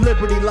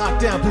Liberty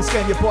lockdown, please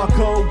scan your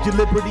barcode. Your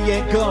liberty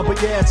ain't gone,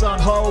 but yeah, it's on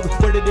hold.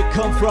 Where did it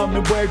come from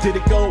and where did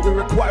it go? It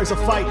requires a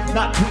fight,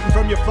 not tweeting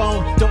from your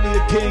phone. Don't need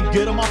a king,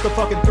 get him off the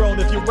fucking throne.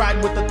 If you're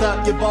riding with the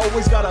thought, you've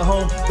always got a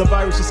home. The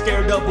virus you're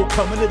scared of will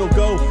come and it'll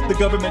go. The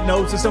government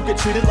knows this, don't get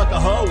treated like a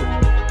hoe.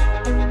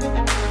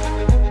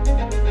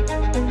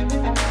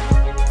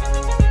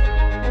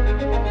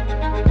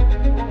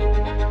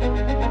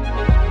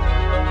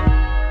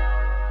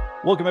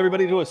 Welcome,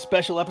 everybody, to a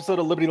special episode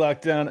of Liberty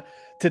Lockdown.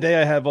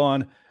 Today I have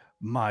on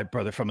my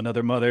brother from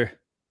another mother,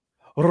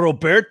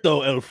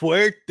 Roberto El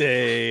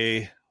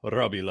Fuerte,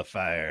 Robbie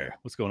LaFire.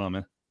 What's going on,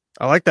 man?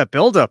 I like that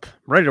build-up.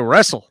 Ready to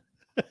wrestle.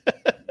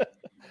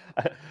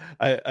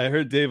 I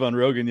heard Dave on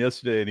Rogan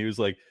yesterday, and he's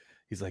like,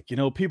 you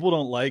know, people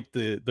don't like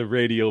the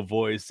radio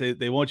voice.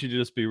 They want you to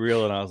just be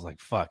real. And I was like,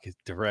 fuck, it's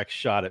a direct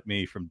shot at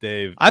me from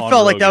Dave. I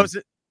felt like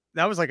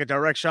that was like a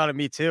direct shot at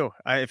me too.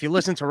 If you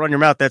listen to Run Your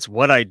Mouth, that's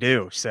what I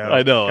do. So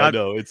I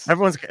know. It's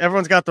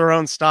everyone's got their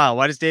own style.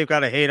 Why does Dave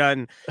got to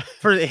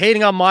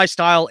hating on my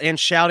style and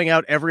shouting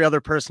out every other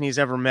person he's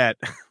ever met?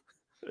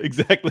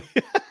 Exactly.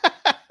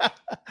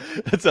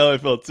 That's how I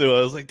felt too.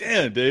 I was like,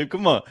 damn, Dave,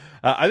 come on.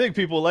 I think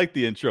people like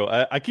the intro.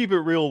 I keep it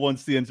real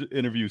once the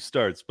interview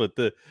starts, but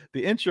the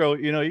intro,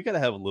 you know, you got to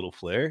have a little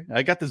flair.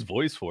 I got this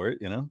voice for it,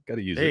 you know, got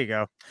to use it. There you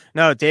go.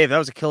 No, Dave, that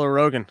was a killer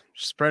Rogan.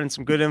 Spreading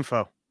some good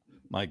info.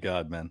 My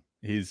God, man.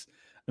 He's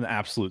an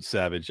absolute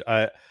savage.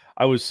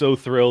 I was so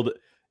thrilled.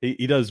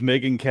 He does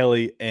Megyn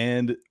Kelly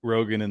and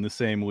Rogan in the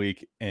same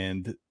week,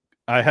 and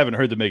I haven't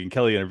heard the Megyn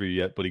Kelly interview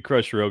yet, but he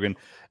crushed Rogan.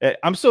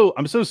 I'm so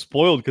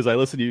spoiled because I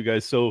listen to you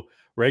guys so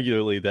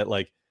regularly that,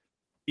 like,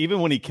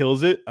 even when he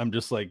kills it, I'm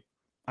just like,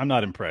 I'm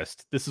not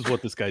impressed. This is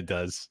what this guy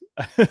does.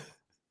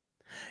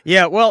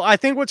 Yeah, well, I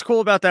think what's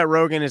cool about that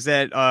Rogan is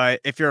that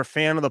if you're a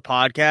fan of the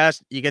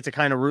podcast, you get to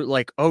kind of root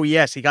like, oh,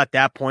 yes, he got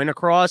that point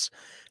across,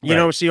 you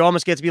know, so you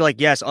almost get to be like,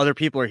 yes, other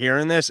people are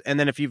hearing this. And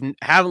then if you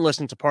haven't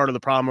listened to Part of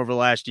the Problem over the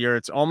last year,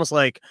 it's almost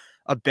like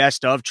a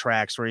best of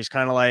tracks where he's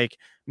kind of like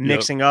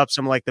mixing up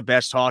some like the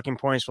best talking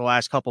points for the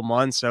last couple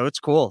months. So it's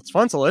cool. It's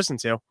fun to listen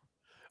to.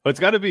 Well, it's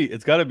got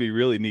to be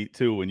really neat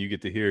too when you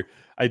get to hear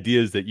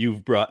ideas that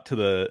you've brought to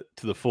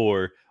the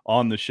fore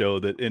on the show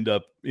that end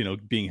up, you know,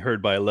 being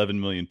heard by 11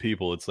 million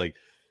people. It's like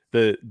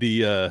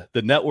the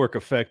network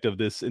effect of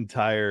this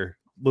entire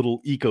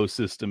little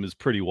ecosystem is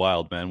pretty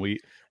wild, man. We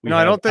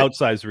have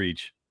outsized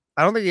reach.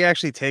 I don't think he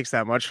actually takes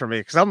that much from me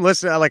because I'm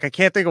listening. Like, I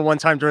can't think of one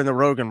time during the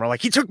Rogan where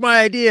like he took my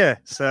idea.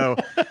 So,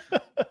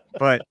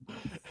 but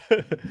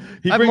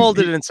I've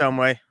molded it in some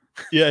way.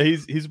 Yeah,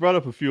 he's brought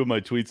up a few of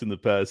my tweets in the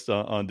past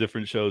on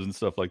different shows and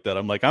stuff like that.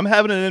 I'm like, I'm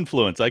having an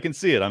influence. I can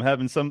see it. I'm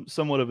having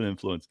somewhat of an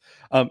influence.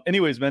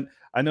 Anyways, man,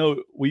 I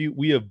know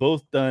we have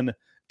both done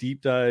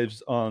deep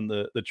dives on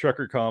the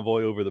trucker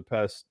convoy over the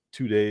past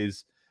 2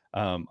 days.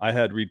 I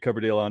had Reed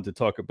Coverdale on to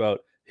talk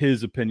about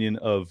his opinion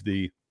of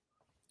the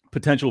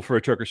potential for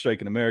a trucker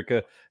strike in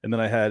America, and then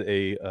I had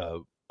a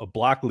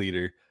block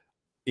leader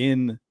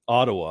in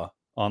Ottawa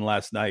on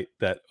last night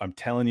that I'm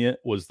telling you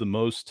was the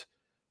most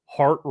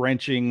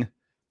heart-wrenching,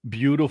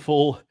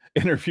 beautiful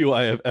interview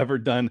I have ever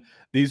done.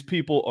 These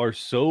people are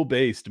so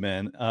based,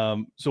 man.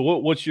 So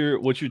what's your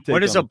take?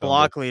 What is a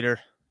block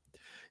leader?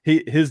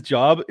 His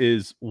job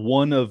is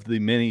one of the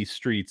many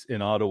streets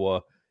in Ottawa.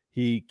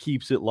 He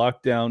keeps it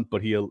locked down,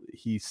 but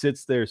he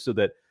sits there so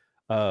that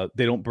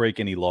they don't break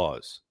any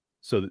laws.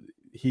 So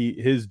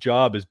his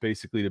job is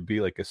basically to be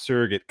like a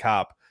surrogate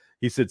cop.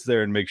 He sits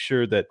there and makes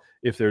sure that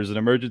if there's an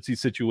emergency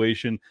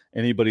situation,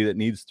 anybody that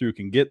needs through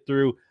can get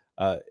through.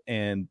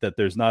 And that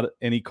there's not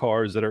any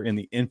cars that are in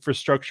the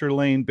infrastructure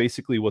lane.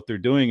 Basically, what they're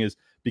doing is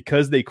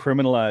because they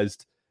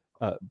criminalized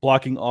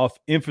blocking off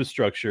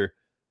infrastructure,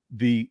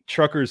 the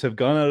truckers have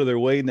gone out of their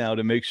way now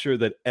to make sure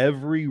that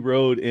every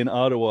road in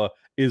Ottawa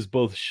is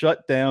both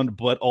shut down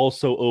but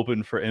also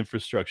open for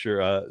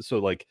infrastructure. So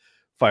like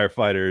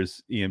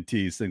firefighters,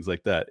 EMTs, things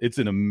like that. It's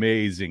an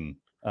amazing.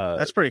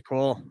 That's pretty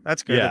cool.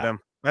 That's good of them.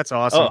 That's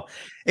awesome. Oh,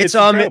 it's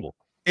incredible.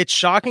 It's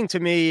shocking to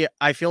me.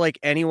 I feel like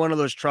any one of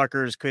those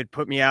truckers could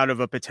put me out of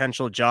a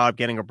potential job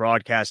getting a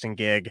broadcasting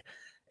gig.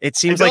 It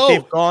seems like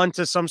they've gone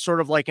to some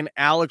sort of like an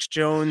Alex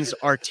Jones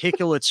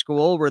articulate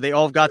school where they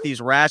all have got these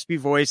raspy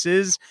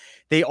voices.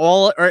 They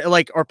all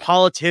are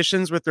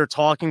politicians with their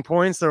talking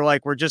points. They're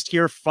like, we're just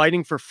here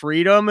fighting for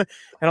freedom. And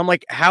I'm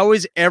like, how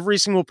is every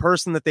single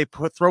person that they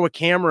throw a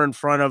camera in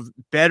front of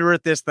better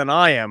at this than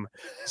I am?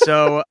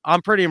 So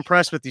I'm pretty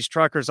impressed with these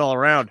truckers all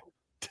around.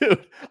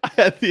 Dude, I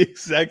had the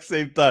exact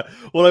same thought.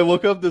 When I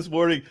woke up this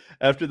morning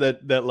after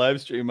that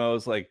live stream, I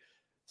was like,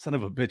 son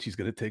of a bitch, he's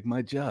going to take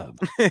my job.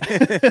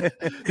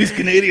 These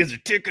Canadians are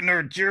taking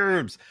our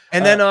germs.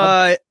 And then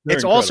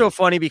it's also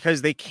funny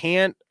because they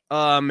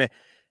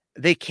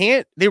really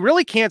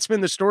can't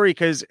spin the story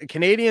because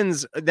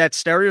Canadians, that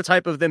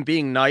stereotype of them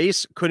being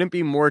nice couldn't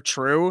be more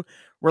true.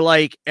 Where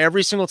like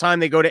every single time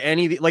they go to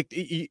any, like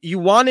you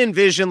want to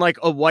envision like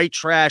a white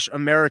trash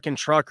American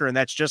trucker, and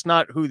that's just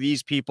not who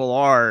these people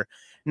are.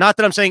 not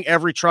that I'm saying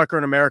every trucker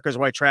in America is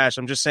white trash.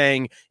 I'm just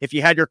saying if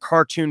you had your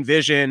cartoon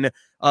vision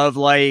of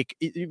like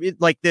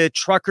the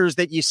truckers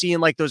that you see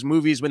in like those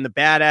movies when the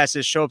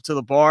badasses show up to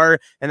the bar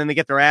and then they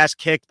get their ass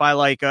kicked by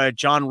like a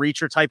John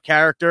Reacher type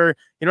character.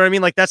 You know what I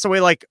mean? Like that's the way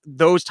like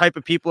those type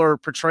of people are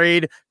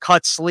portrayed,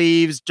 cut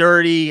sleeves,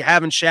 dirty,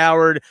 haven't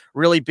showered,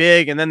 really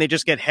big, and then they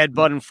just get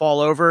headbutt and fall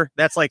over.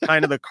 That's like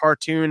kind of the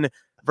cartoon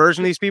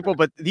version of these people.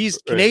 But these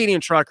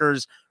Canadian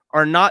truckers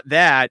are not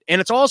that.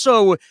 And it's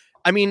also,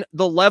 I mean,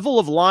 the level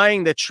of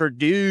lying that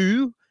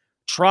Trudeau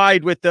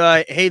tried with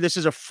the, hey, this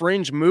is a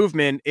fringe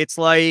movement. It's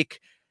like,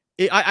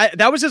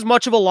 that was as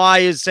much of a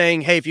lie as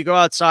saying, hey, if you go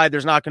outside,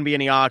 there's not going to be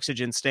any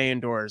oxygen, stay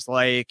indoors.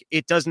 Like,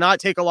 it does not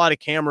take a lot of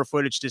camera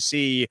footage to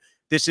see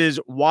this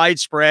is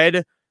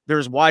widespread.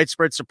 There's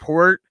widespread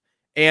support.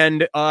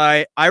 And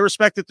I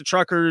respect that the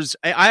truckers,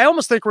 I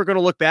almost think we're going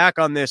to look back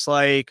on this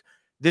like,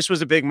 this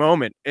was a big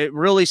moment. It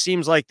really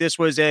seems like this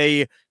was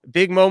a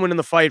big moment in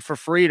the fight for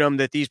freedom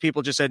that these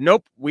people just said,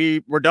 nope,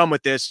 we're done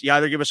with this. You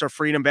either give us our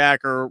freedom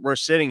back or we're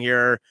sitting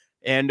here.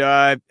 And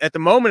at the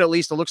moment, at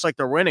least, it looks like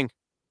they're winning.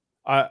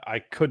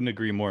 I couldn't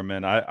agree more,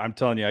 man. I'm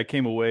telling you, I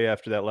came away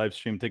after that live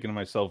stream thinking to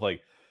myself,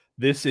 like,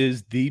 this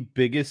is the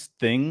biggest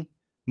thing,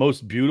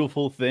 most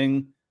beautiful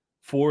thing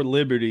for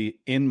liberty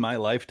in my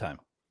lifetime.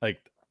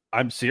 Like,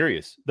 I'm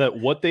serious that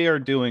what they are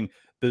doing,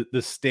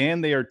 the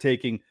stand they are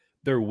taking,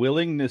 their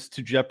willingness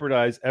to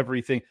jeopardize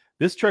everything.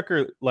 This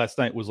trucker last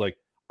night was like,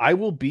 I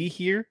will be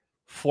here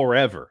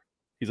forever.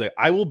 He's like,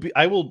 I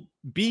will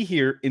be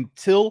here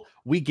until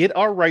we get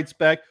our rights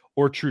back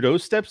or Trudeau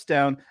steps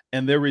down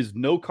and there is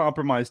no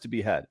compromise to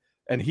be had.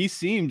 And he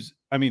seems,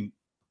 I mean,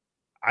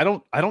 I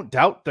don't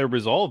doubt their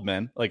resolve,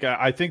 man. Like,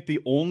 I think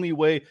the only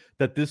way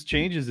that this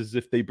changes is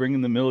if they bring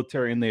in the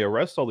military and they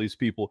arrest all these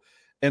people.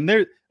 And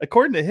they're,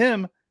 according to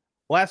him,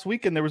 last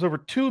weekend, there was over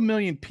 2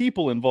 million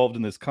people involved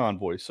in this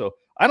convoy. So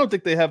I don't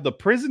think they have the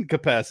prison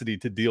capacity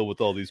to deal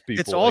with all these people.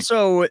 It's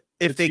also, like,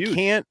 if they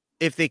huge.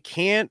 if they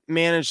can't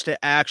manage to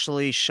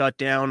actually shut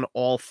down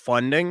all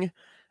funding,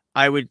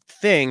 I would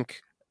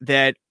think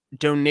that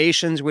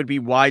donations would be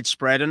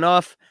widespread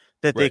enough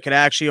that they could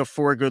actually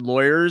afford good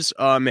lawyers.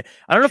 I don't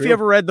know if you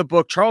ever read the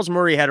book. Charles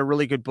Murray had a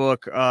really good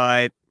book.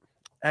 I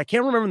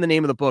can't remember the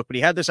name of the book, but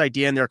he had this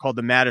idea in there called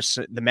the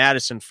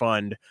Madison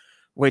Fund,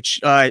 which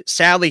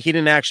sadly he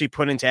didn't actually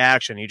put into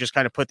action. He just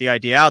kind of put the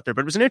idea out there.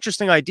 But it was an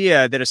interesting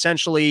idea that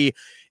essentially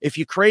if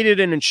you created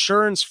an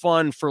insurance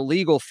fund for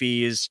legal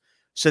fees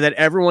so that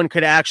everyone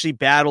could actually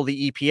battle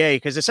the EPA,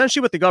 because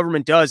essentially what the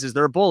government does is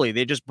they're a bully.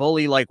 They just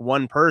bully like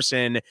one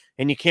person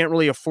and you can't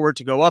really afford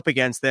to go up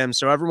against them.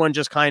 So everyone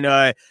just kind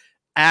of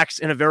acts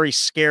in a very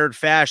scared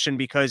fashion,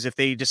 because if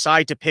they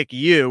decide to pick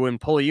you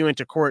and pull you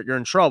into court, you're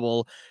in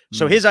trouble.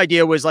 So his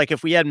idea was like,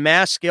 if we had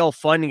mass scale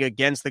funding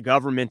against the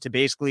government to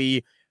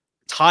basically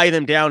tie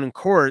them down in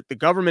court, the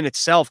government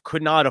itself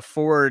could not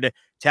afford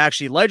to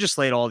actually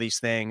legislate all these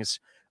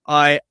things.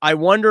 I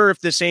wonder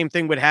if the same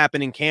thing would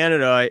happen in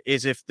Canada,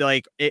 is if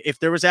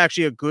there was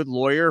actually a good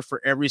lawyer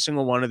for every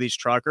single one of these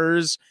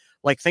truckers.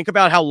 Like, think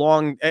about how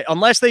long,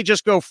 unless they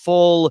just go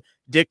full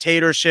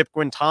dictatorship,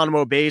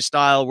 Guantanamo Bay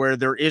style, where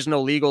there is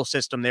no legal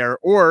system there,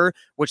 or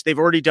which they've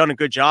already done a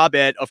good job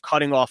at of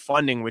cutting off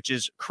funding, which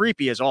is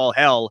creepy as all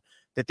hell,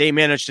 that they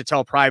managed to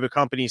tell private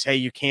companies, hey,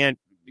 you can't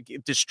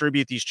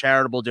distribute these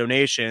charitable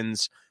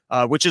donations,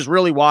 which is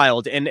really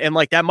wild. And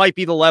like, that might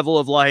be the level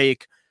of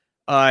like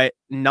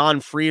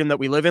non-freedom that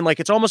we live in. Like,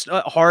 it's almost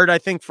hard, I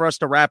think, for us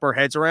to wrap our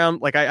heads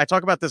around. Like, I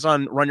talk about this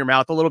on Run Your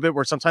Mouth a little bit,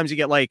 where sometimes you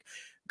get like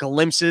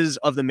glimpses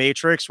of the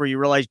Matrix where you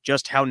realize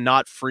just how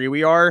not free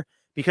we are,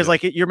 because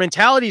like your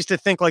mentality is to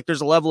think like there's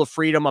a level of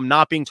freedom. I'm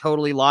not being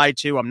totally lied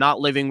to. I'm not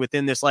living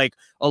within this like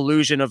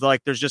illusion of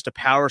like there's just a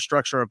power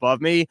structure above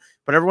me.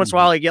 But every once in a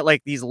while I get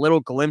like these little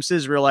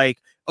glimpses where like,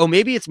 oh,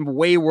 maybe it's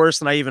way worse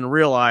than I even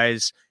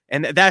realize.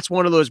 And that's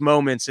one of those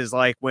moments, is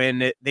like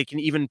when they can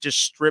even just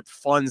strip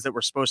funds that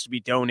were supposed to be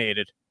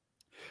donated.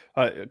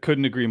 I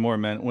couldn't agree more,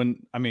 man.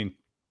 When, I mean,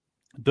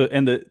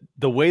 the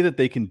way that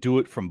they can do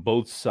it from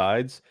both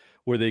sides,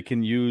 where they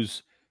can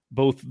use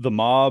both the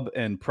mob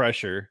and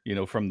pressure, you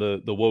know, from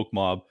the woke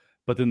mob,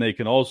 but then they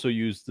can also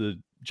use the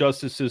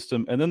justice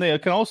system, and then they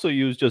can also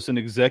use just an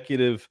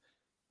executive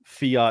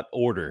fiat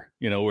order,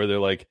 you know, where they're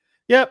like,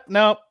 yep,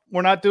 no,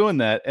 we're not doing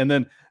that. And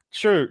then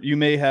sure, you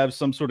may have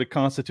some sort of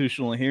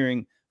constitutional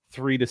hearing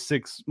 3 to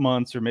 6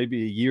 months or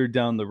maybe a year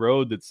down the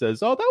road that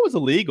says, oh, that was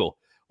illegal.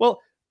 Well,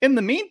 in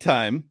the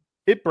meantime,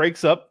 it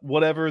breaks up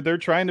whatever they're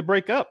trying to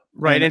break up.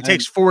 Right. And it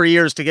takes 4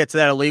 years to get to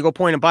that illegal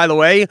point. And by the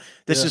way,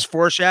 this is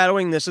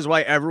foreshadowing. This is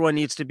why everyone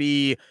needs to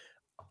be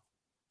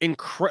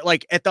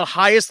like at the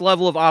highest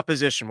level of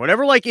opposition,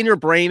 whatever like in your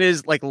brain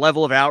is like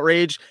level of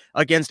outrage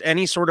against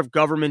any sort of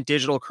government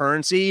digital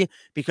currency,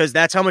 because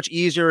that's how much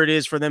easier it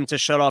is for them to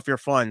shut off your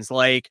funds.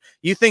 Like,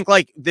 you think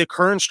like the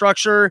current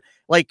structure,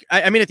 like,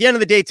 I mean, at the end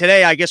of the day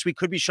today, I guess we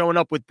could be showing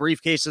up with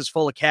briefcases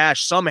full of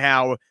cash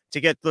somehow to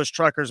get those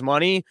truckers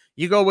money.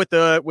 You go with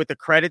the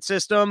credit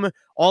system,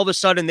 all of a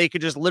sudden they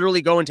could just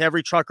literally go into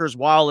every trucker's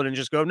wallet and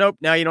just go, nope,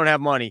 now you don't have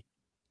money.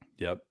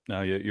 Yep.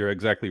 No, you're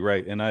exactly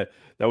right. And that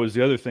was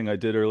the other thing I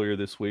did earlier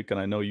this week, and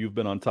I know you've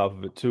been on top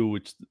of it too,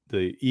 which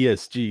the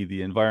ESG,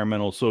 the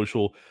environmental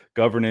social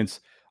governance.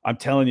 I'm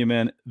telling you,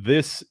 man,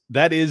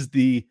 that is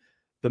the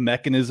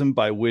mechanism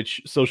by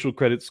which social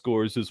credit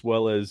scores as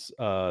well as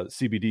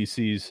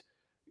CBDCs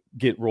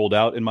get rolled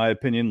out, in my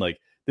opinion. Like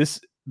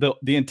the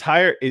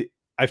entire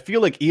I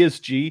feel like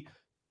ESG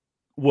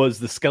was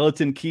the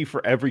skeleton key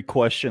for every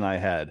question I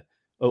had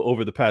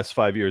over the past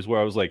 5 years,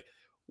 where I was like,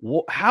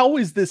 how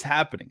is this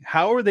happening?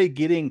 How are they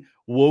getting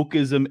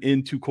wokeism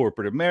into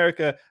corporate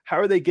America? How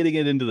are they getting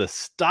it into the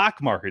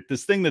stock market?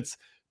 This thing that's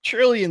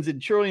trillions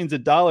and trillions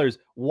of dollars.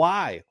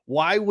 Why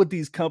would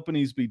these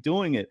companies be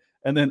doing it?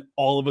 And then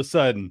all of a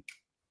sudden,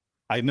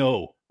 I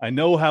know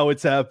how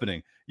it's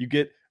happening. You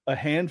get a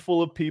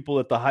handful of people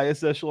at the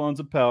highest echelons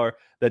of power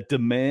that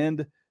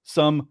demand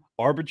some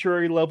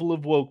arbitrary level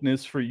of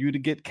wokeness for you to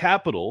get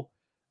capital,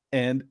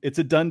 and it's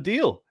a done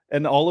deal.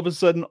 And all of a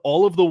sudden,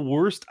 all of the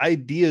worst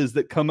ideas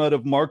that come out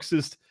of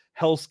Marxist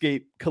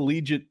hellscape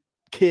collegiate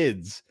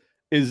kids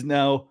is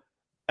now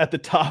at the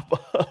top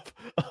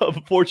of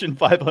Fortune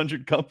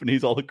 500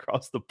 companies all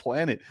across the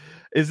planet.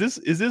 Is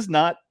this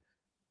not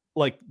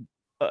like,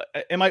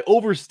 am I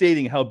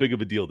overstating how big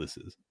of a deal this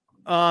is?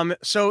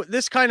 So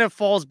this kind of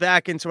falls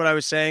back into what I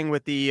was saying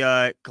with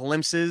the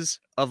glimpses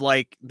of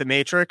like the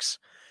Matrix.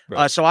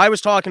 Right. So I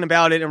was talking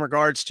about it in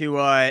regards to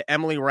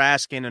Emily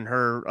Raskin and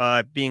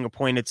her being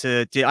appointed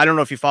to. I don't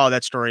know if you follow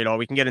that story at all.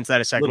 We can get into that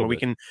in a second,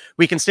 but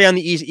we can stay on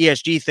the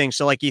ESG thing.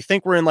 So like, you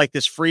think we're in like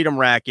this freedom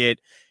racket,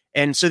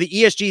 and so the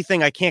ESG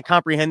thing, I can't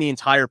comprehend the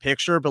entire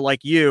picture, but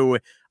like you,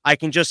 I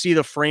can just see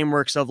the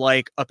frameworks of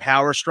like a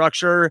power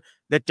structure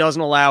that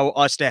doesn't allow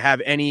us to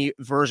have any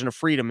version of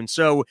freedom. And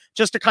so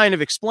just to kind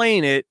of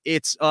explain it,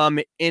 it's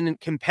in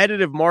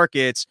competitive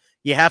markets,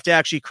 you have to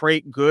actually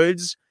create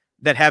goods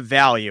that have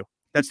value.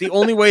 That's the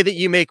only way that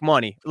you make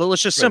money.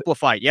 Let's just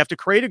simplify it. You have to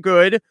create a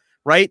good,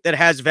 right, that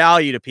has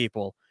value to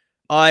people.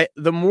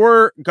 The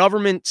more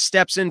government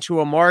steps into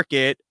a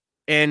market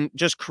and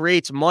just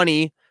creates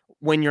money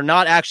when you're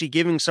not actually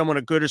giving someone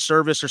a good or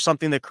service or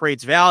something that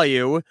creates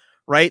value,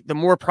 right, the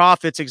more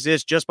profits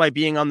exist just by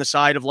being on the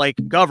side of like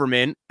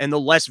government, and the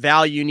less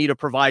value you need to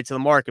provide to the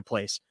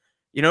marketplace.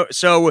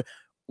 So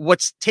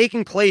what's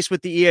taking place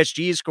with the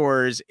ESG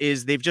scores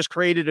is they've just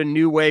created a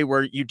new way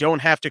where you don't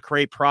have to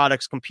create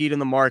products, compete in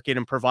the market,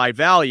 and provide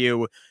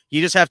value.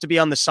 You just have to be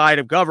on the side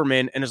of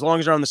government. And as long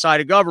as you're on the side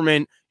of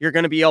government, you're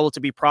going to be able to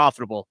be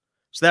profitable.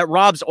 So that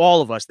robs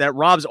all of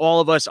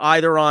us.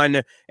 Either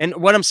on, and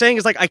what I'm saying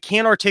is like, I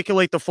can't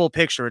articulate the full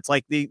picture. It's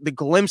like the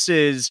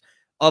glimpses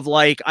of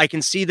like, I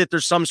can see that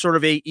there's some sort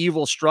of a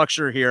evil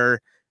structure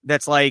here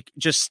that's like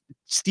just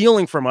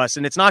stealing from us.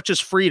 And it's not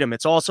just freedom.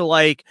 It's also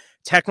like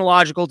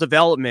technological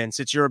developments.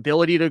 It's your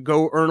ability to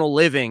go earn a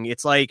living.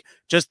 It's like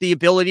just the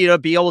ability to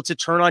be able to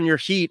turn on your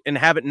heat and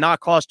have it not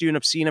cost you an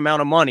obscene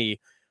amount of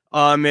money.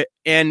 And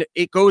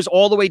it goes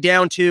all the way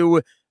down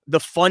to the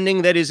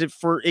funding that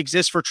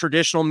exists for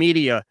traditional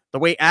media, the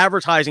way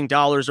advertising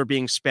dollars are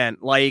being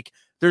spent. Like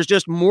there's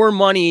just more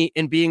money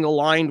in being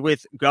aligned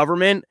with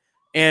government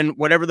and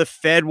whatever the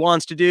Fed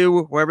wants to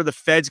do, wherever the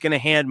Fed's going to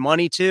hand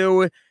money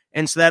to.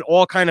 And so that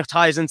all kind of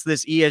ties into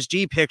this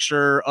ESG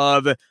picture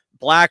of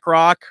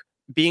BlackRock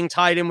being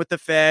tied in with the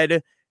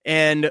Fed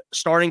and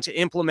starting to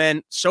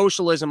implement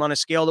socialism on a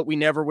scale that we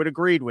never would have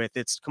agreed with.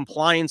 It's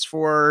compliance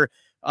for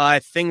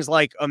things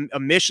like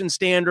emission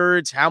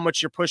standards, how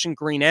much you're pushing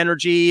green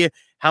energy,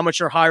 how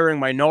much you're hiring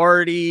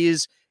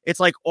minorities. It's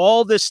like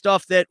all this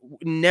stuff that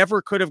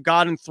never could have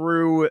gotten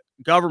through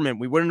government.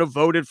 We wouldn't have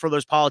voted for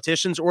those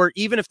politicians, or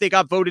even if they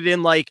got voted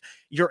in, like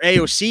your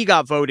AOC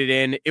got voted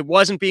in, it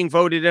wasn't being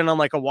voted in on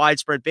like a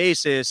widespread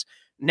basis.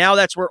 Now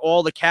that's where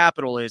all the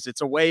capital is.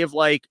 It's a way of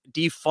like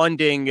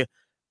defunding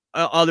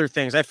other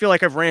things. I feel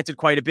like I've ranted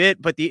quite a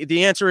bit, but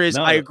the answer is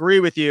I agree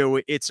with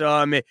you. It's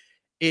at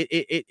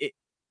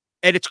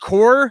its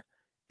core,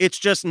 it's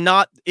just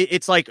not,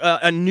 it's like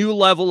a new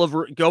level of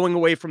going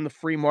away from the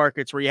free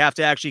markets where you have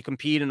to actually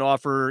compete and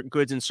offer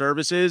goods and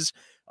services.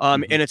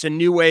 And it's a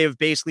new way of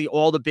basically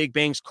all the big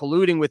banks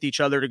colluding with each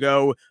other to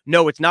go,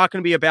 no, it's not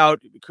going to be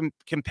about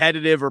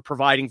competitive or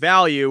providing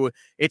value.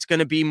 It's going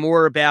to be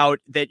more about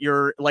that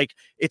you're like,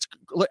 it's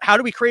how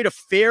do we create a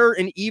fair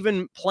and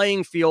even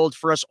playing field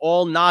for us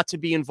all not to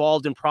be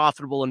involved in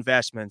profitable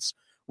investments?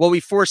 Well, we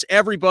force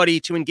everybody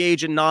to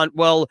engage in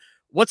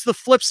what's the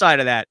flip side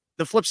of that?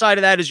 The flip side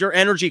of that is your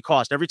energy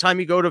cost. Every time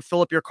you go to fill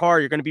up your car,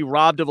 you're going to be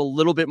robbed of a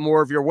little bit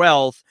more of your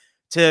wealth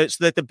so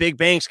that the big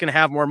banks can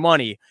have more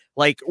money.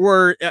 Like,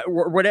 or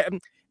whatever.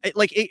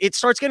 Like it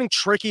starts getting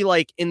tricky,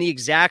 like in the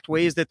exact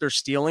ways that they're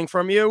stealing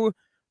from you.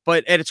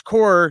 But at its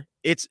core,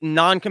 it's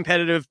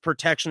non-competitive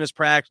protectionist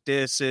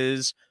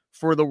practices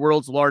for the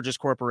world's largest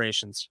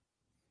corporations.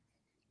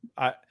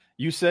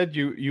 You said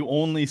you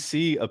only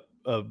see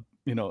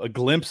a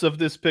glimpse of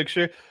this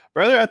picture,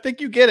 brother. I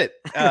think you get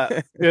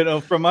it.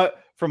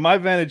 From my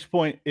vantage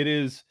point, it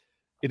is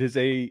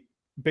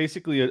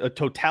basically a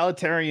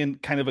totalitarian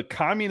kind of a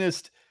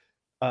communist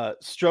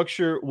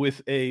structure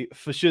with a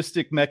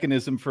fascistic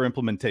mechanism for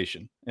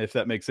implementation, if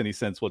that makes any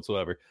sense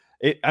whatsoever.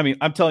 I mean,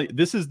 I'm telling you,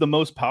 this is the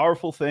most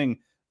powerful thing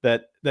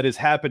that has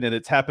happened, and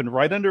it's happened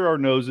right under our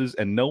noses,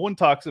 and no one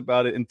talks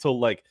about it until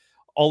like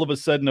all of a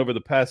sudden over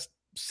the past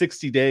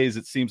 60 days,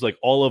 it seems like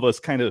all of us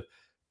kind of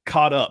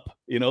caught up,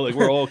 like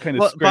we're all kind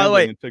of scrambling by the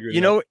way, and figuring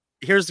it out.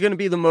 Here's going to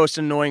be the most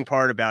annoying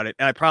part about it.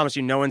 And I promise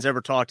you, no one's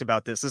ever talked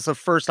about this. This is the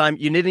first time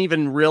you didn't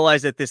even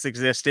realize that this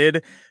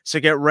existed. So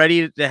get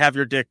ready to have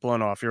your dick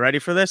blown off. You ready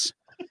for this?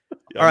 Yeah,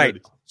 all right.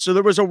 Ready. So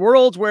there was a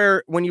world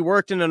where when you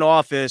worked in an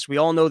office, we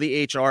all know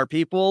the HR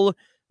people,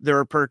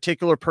 they're a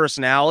particular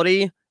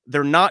personality.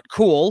 They're not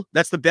cool.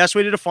 That's the best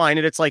way to define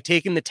it. It's like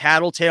taking the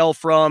tattletale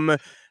from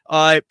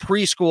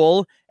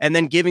preschool and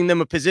then giving them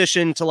a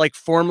position to like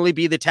formally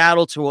be the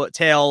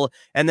tattletale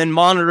and then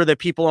monitor that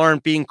people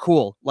aren't being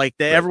cool. Like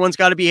right. Everyone's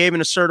got to behave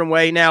in a certain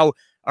way. Now,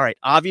 all right,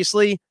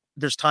 obviously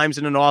there's times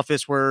in an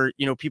office where,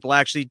 people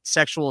actually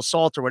sexual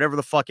assault or whatever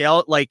the fuck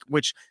out, like,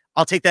 which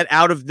I'll take that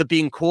out of the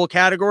being cool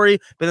category.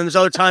 But then there's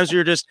other times where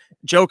you're just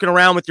joking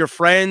around with your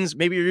friends.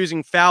 Maybe you're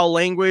using foul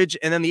language,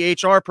 and then the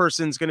HR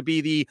person's going to be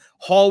the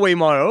hallway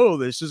monitor. Oh,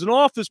 this is an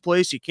office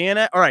place. You can't.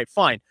 All right,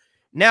 fine.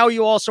 Now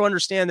you also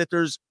understand that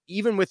there's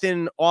even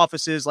within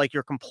offices, like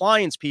your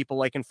compliance people,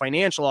 like in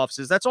financial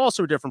offices, that's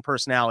also a different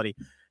personality.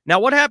 Now,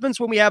 what happens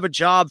when we have a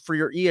job for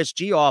your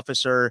ESG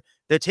officer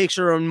that takes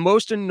your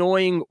most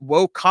annoying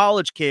woke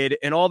college kid,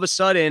 and all of a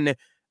sudden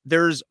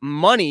there's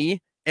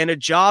money and a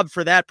job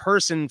for that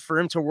person for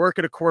him to work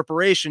at a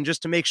corporation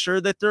just to make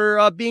sure that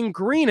they're being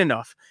green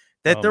enough,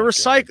 that they're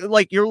recycling.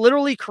 Like, you're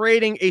literally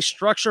creating a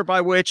structure by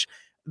which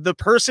the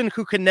person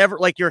who could never,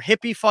 like your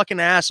hippie fucking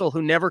asshole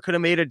who never could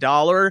have made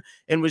 $1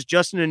 and was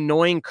just an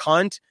annoying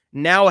cunt,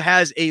 now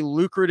has a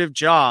lucrative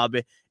job.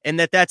 And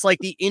that's like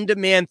the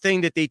in-demand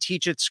thing that they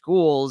teach at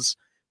schools,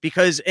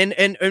 because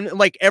and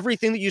like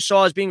everything that you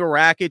saw as being a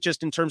racket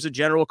just in terms of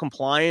general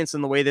compliance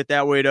and the way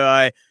that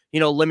would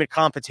limit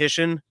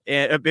competition,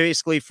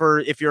 basically, for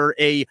if you're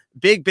a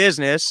big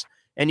business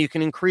and you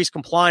can increase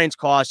compliance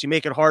costs, you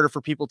make it harder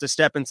for people to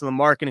step into the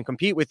market and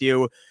compete with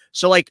you.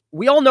 So like,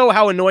 we all know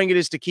how annoying it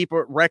is to keep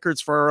records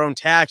for our own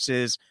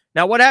taxes.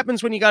 Now, what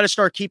happens when you got to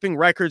start keeping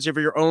records of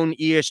your own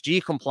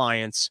ESG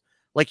compliance?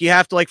 Like, you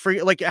have to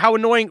like how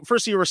annoying.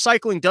 Firstly,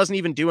 recycling doesn't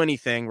even do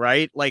anything,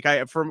 right? Like,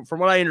 from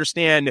what I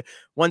understand,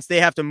 once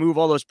they have to move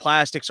all those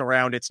plastics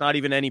around, it's not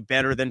even any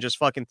better than just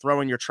fucking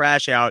throwing your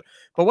trash out.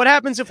 But what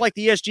happens if like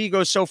the ESG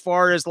goes so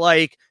far as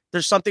like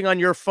there's something on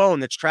your phone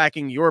that's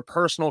tracking your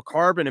personal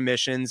carbon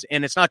emissions,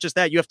 and it's not just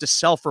that, you have to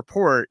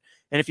self-report.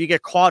 And if you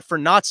get caught for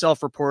not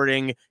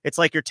self-reporting, it's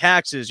like your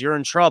taxes, you're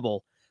in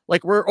trouble.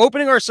 Like, we're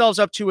opening ourselves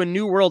up to a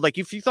new world. Like,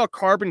 if you thought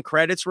carbon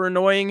credits were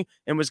annoying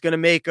and was going to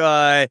make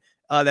that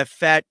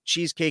fat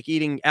cheesecake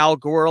eating Al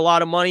Gore a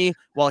lot of money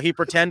while he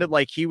pretended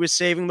like he was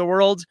saving the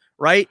world,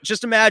 right?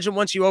 Just imagine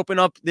once you open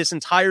up this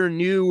entire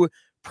new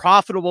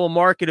profitable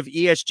market of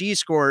ESG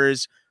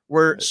scores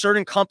where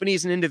certain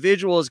companies and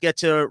individuals get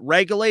to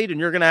regulate and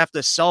you're going to have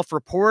to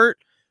self-report.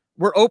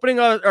 We're opening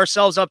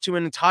ourselves up to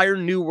an entire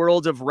new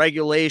world of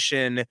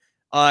regulation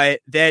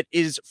that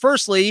is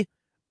firstly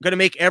going to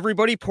make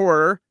everybody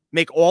poorer,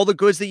 make all the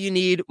goods that you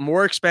need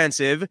more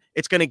expensive.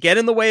 It's going to get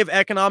in the way of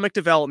economic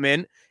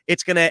development.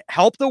 It's going to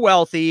help the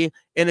wealthy,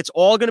 and it's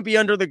all going to be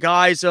under the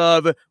guise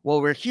of,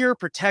 well, we're here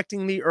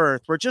protecting the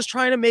earth. We're just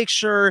trying to make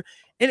sure.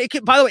 And it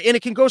can, by the way, and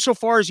it can go so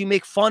far as you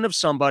make fun of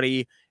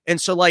somebody. And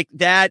so like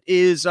that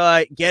is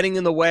getting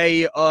in the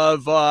way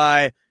of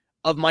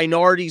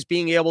minorities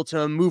being able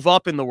to move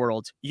up in the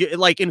world.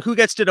 And who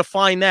gets to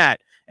define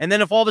that? And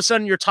then if all of a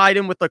sudden you're tied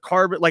in with the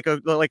carbon, like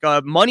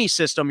a money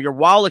system, your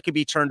wallet could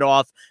be turned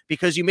off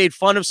because you made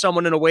fun of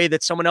someone in a way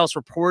that someone else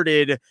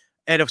reported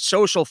at a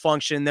social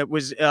function that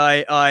was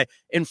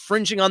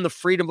infringing on the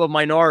freedom of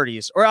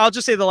minorities. Or I'll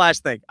just say the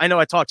last thing. I know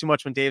I talk too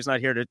much when Dave's not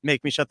here to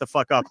make me shut the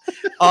fuck up.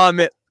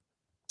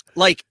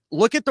 Like,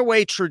 look at the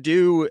way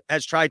Trudeau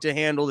has tried to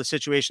handle the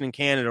situation in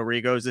Canada, where he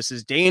goes, this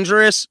is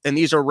dangerous and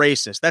these are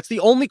racist. That's the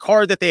only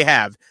card that they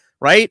have.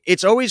 Right?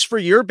 It's always for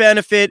your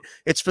benefit.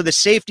 It's for the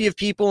safety of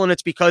people. And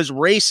it's because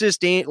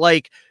racist ain't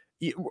like,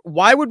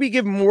 why would we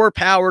give more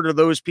power to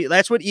those people?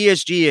 That's what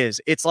ESG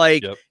is. It's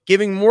like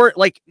giving more,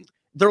 like,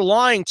 they're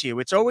lying to you.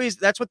 It's always,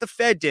 that's what the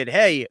Fed did.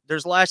 Hey,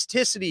 there's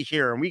elasticity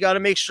here and we got to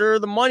make sure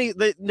the money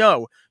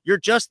no, you're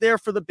just there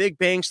for the big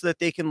banks so that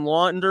they can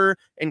launder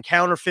and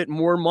counterfeit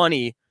more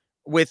money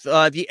with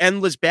the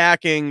endless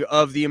backing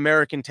of the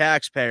American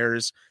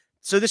taxpayers.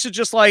 So this is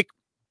just like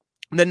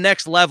the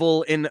next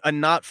level in a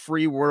not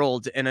free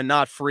world and a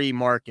not free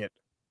market.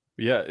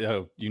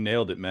 Yeah, you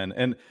nailed it, man.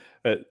 And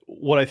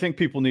what I think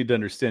people need to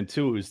understand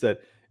too is that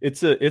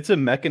it's a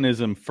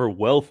mechanism for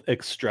wealth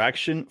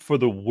extraction for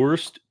the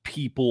worst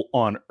people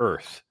on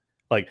earth.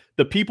 Like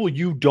the people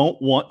you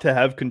don't want to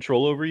have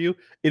control over you,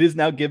 it is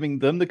now giving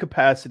them the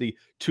capacity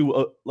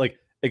to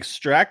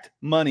extract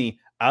money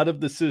out of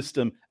the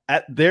system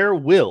at their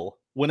will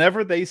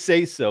whenever they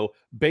say so,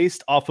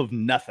 based off of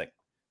nothing.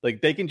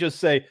 Like they can just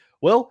say,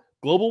 well,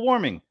 global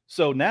warming,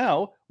 so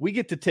now we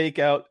get to take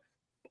out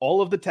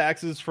all of the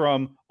taxes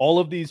from all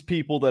of these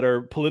people that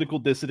are political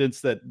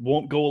dissidents that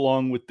won't go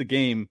along with the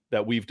game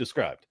that we've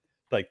described.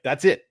 Like,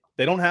 that's it.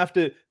 They don't have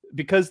to,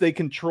 because they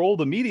control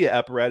the media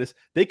apparatus,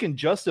 they can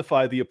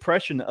justify the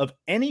oppression of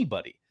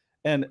anybody.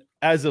 And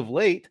as of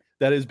late,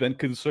 that has been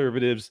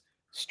conservatives,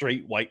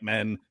 straight white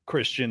men,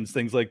 Christians,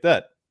 things like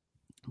that.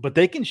 But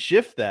they can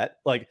shift that.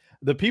 Like,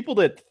 the people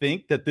that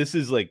think that this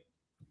is like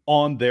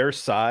on their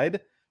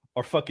side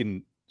are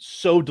fucking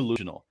so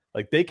delusional.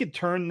 Like, they could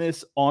turn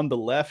this on the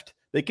left.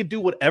 They could do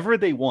whatever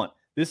they want.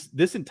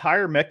 This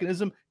entire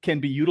mechanism can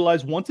be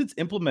utilized once it's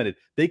implemented.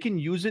 They can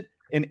use it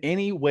in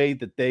any way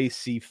that they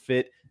see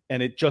fit,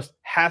 and it just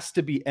has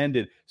to be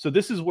ended. So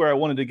this is where I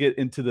wanted to get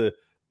into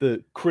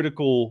the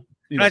critical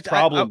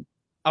problem.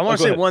 I want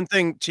to say one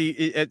thing to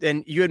you,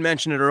 and you had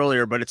mentioned it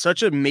earlier, but it's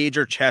such a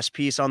major chess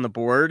piece on the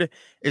board,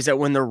 is that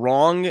when they're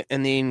wrong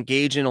and they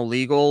engage in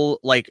illegal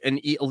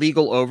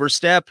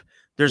overstep,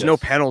 there's no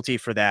penalty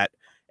for that.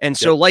 And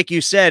so, like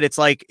you said, it's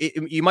like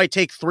you might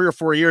take 3 or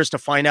 4 years to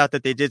find out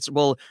that they did.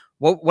 Well,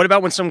 what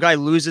about when some guy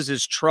loses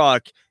his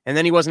truck and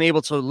then he wasn't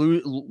able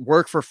to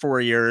work for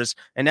 4 years,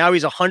 and now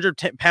he's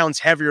 100 pounds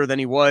heavier than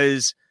he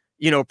was,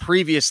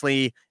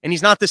 previously, and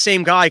he's not the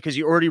same guy because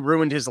you already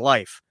ruined his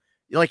life.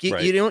 Like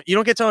you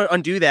don't get to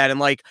undo that.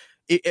 And like,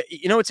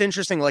 it's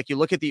interesting. Like, you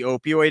look at the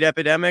opioid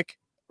epidemic,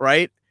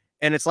 right?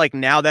 And it's like,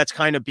 now that's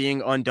kind of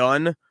being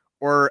undone.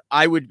 Or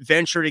I would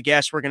venture to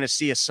guess we're going to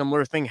see a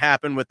similar thing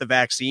happen with the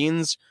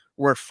vaccines,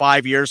 where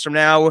 5 years from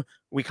now,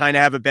 we kind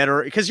of have a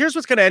better, because here's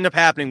what's going to end up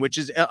happening, which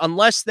is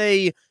unless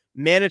they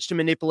manage to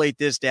manipulate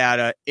this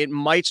data, it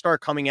might start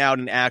coming out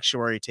in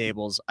actuary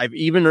tables. I've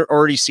even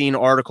already seen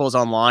articles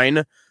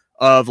online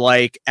of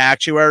like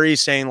actuaries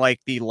saying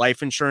like the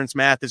life insurance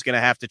math is going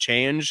to have to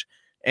change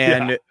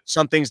and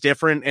something's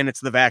different, and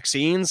it's the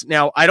vaccines.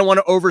 Now, I don't want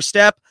to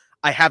overstep.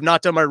 I have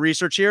not done my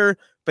research here,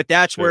 but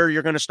that's where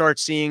you're going to start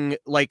seeing,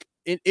 like,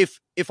 if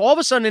all of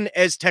a sudden,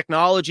 as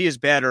technology is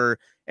better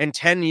and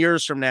 10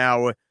 years from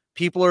now,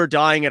 people are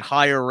dying at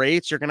higher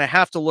rates, you're going to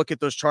have to look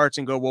at those charts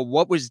and go, well,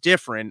 what was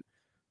different?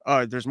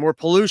 There's more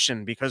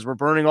pollution because we're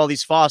burning all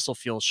these fossil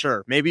fuels.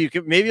 Sure. Maybe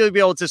you'll be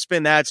able to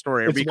spin that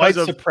story. It's because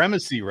white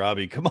supremacy,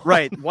 Robbie. Come on.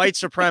 Right. White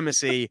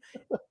supremacy.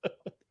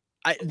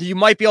 You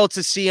might be able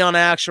to see on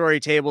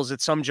actuary tables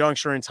at some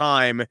juncture in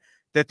time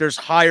that there's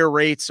higher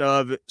rates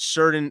of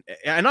certain,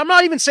 and I'm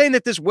not even saying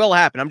that this will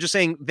happen. I'm just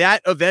saying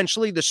that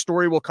eventually the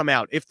story will come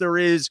out. If there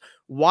is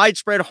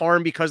widespread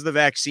harm because of the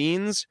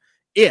vaccines,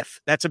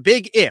 that's a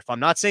big if. I'm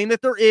not saying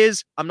that there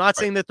is. I'm not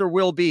saying that there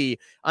will be.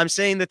 I'm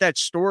saying that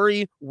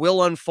story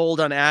will unfold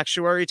on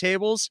actuary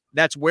tables.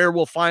 That's where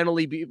we'll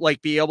finally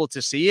be able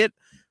to see it.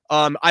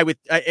 I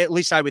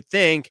would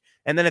think.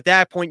 And then at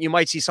that point, you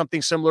might see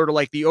something similar to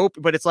like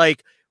but it's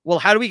like, well,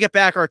 how do we get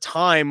back our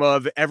time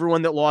of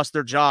everyone that lost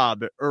their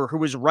job or who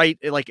was right,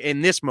 like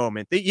in this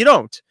moment? You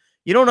don't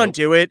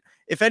undo it.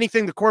 If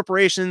anything, the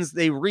corporations,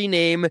 they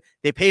rename,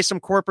 they pay some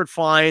corporate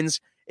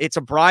fines. It's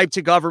a bribe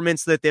to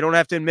governments that they don't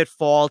have to admit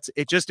fault.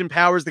 It just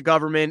empowers the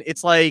government.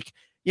 It's like,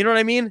 you know what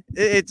I mean?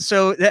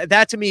 So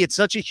that to me, it's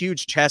such a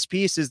huge chess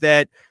piece, is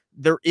that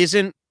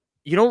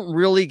you don't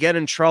really get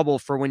in trouble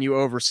for when you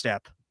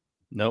overstep.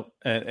 Nope.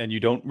 And you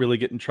don't really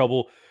get in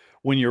trouble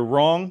when you're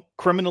wrong,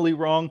 criminally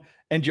wrong.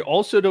 And you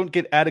also don't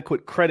get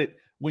adequate credit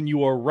when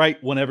you are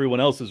right when everyone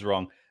else is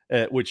wrong,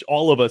 which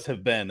all of us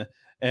have been.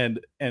 And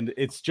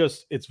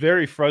it's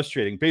very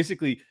frustrating.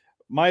 Basically,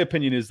 my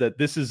opinion is that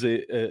this is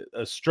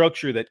a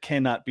structure that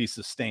cannot be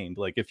sustained.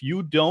 Like, if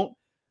you don't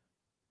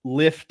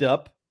lift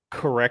up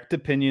correct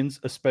opinions,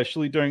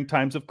 especially during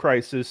times of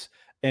crisis,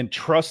 and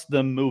trust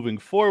them moving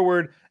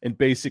forward, and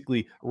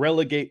basically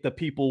relegate the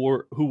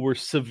people who were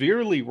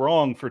severely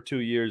wrong for 2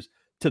 years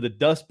to the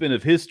dustbin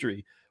of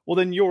history, well,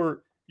 then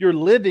you're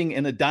living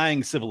in a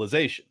dying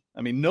civilization.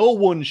 I mean, no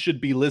one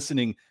should be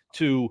listening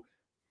to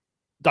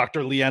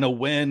Dr. Leana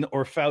Wen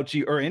or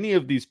Fauci or any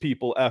of these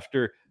people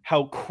after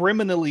how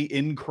criminally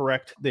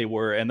incorrect they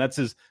were. And that's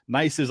as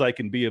nice as I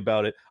can be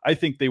about it. I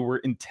think they were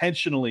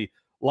intentionally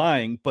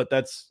lying, but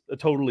that's a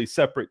totally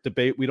separate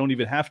debate we don't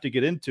even have to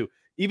get into.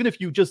 Even if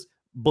you just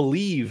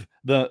believe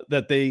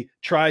that they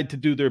tried to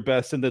do their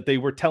best and that they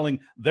were telling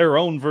their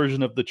own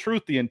version of the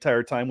truth the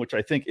entire time, which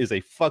I think is a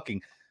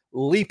fucking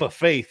leap of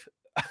faith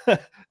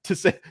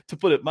to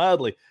put it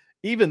mildly.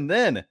 Even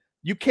then,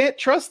 you can't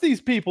trust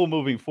these people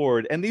moving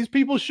forward, and these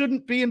people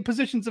shouldn't be in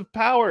positions of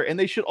power, and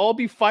they should all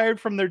be fired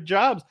from their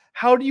jobs.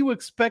 How do you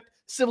expect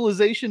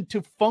civilization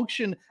to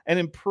function and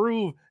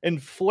improve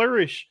and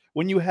flourish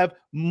when you have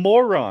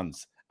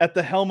morons at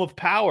the helm of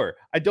power?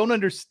 I don't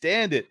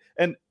understand it.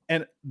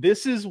 And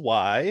this is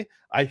why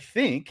I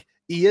think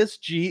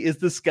ESG is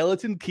the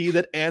skeleton key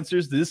that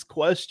answers this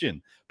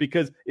question.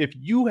 Because if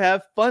you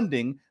have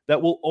funding that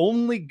will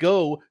only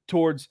go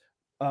towards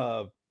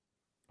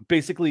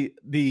basically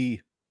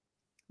the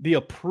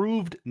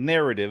approved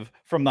narrative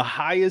from the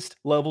highest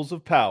levels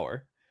of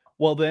power,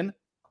 well, then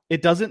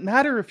it doesn't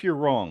matter if you're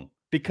wrong,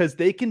 because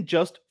they can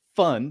just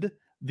fund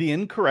the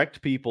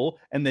incorrect people,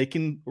 and they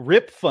can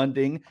rip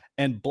funding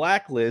and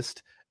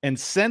blacklist and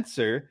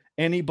censor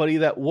anybody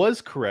that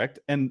was correct.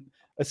 And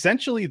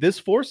essentially, this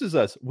forces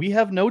us. We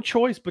have no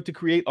choice but to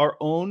create our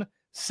own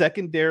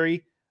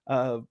secondary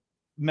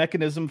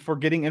mechanism for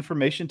getting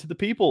information to the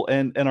people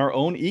and our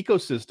own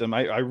ecosystem.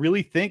 I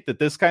really think that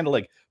this kind of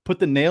like put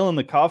the nail in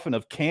the coffin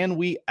of, can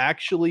we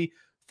actually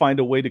find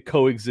a way to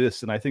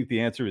coexist? And I think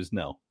the answer is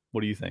no.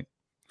 What do you think?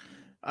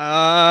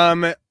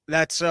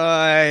 That's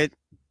I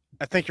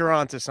think you're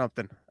onto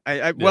something.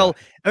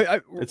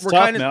 It's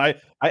tough, man.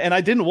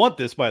 I didn't want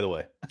this, by the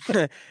way.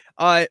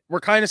 We're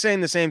kind of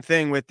saying the same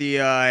thing with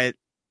the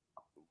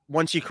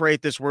once you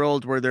create this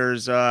world where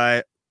there's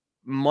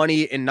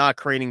money and not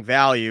creating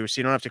value,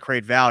 so you don't have to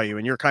create value,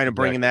 and you're kind of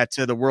bringing that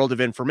to the world of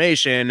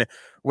information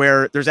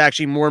where there's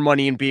actually more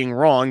money in being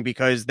wrong,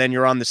 because then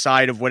you're on the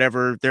side of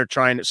whatever they're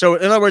trying to. So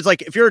in other words,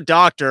 like if you're a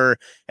doctor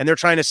and they're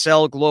trying to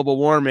sell global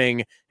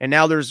warming, and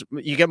now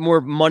you get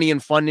more money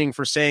and funding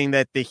for saying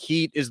that the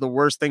heat is the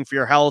worst thing for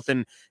your health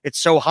and it's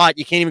so hot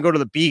you can't even go to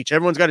the beach,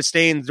 everyone's got to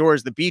stay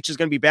indoors, the beach is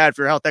going to be bad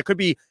for your health. That could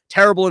be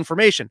terrible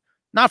information.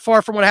 Not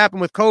far from what happened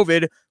with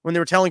COVID when they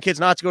were telling kids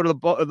not to go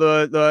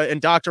to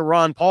and Dr.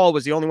 Ron Paul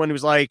was the only one who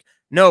was like,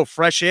 no,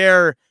 fresh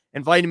air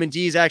and vitamin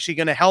D is actually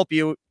going to help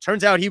you.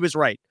 Turns out he was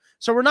right.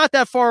 So we're not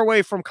that far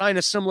away from kind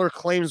of similar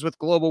claims with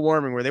global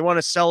warming, where they want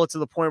to sell it to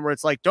the point where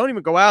it's like, don't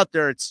even go out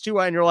there, it's too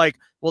hot. And you're like,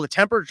 well, the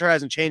temperature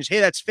hasn't changed. Hey,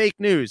 that's fake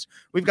news.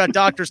 We've got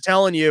doctors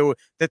telling you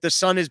that the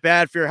sun is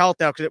bad for your health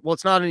now because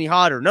it's not any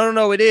hotter.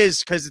 No, it is,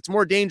 because it's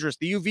more dangerous.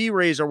 The UV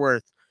rays are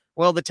worse.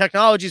 Well, the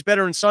technology is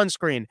better in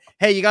sunscreen.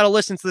 Hey, you got to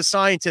listen to the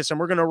scientists, and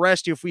we're going to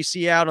arrest you if we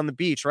see you out on the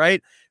beach,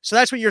 right? So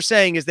that's what you're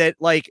saying, is that,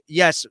 like,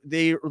 yes,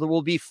 there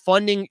will be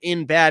funding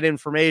in bad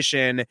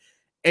information.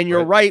 And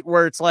you're right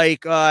where it's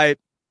like, I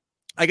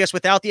guess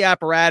without the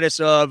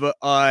apparatus of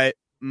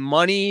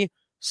money,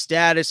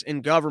 status,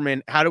 and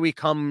government, how do we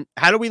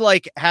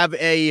like have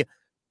a,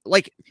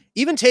 like,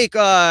 even take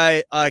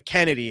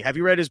Kennedy. Have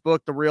you read his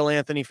book, The Real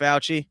Anthony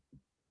Fauci?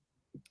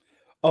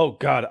 Oh,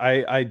 God,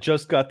 I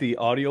just got the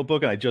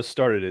audiobook and I just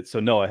started it. So,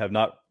 no, I have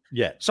not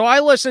yet. So I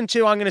listened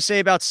to, I'm going to say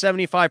about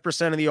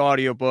 75% of the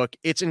audiobook.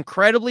 It's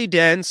incredibly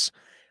dense.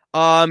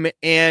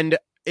 And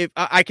if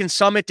I can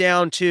sum it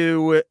down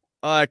to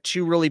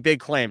two really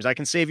big claims. I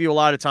can save you a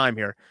lot of time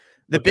here.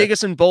 The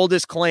biggest and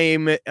boldest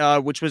claim,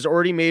 which was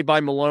already made by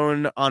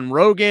Malone on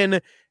Rogan,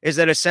 is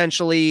that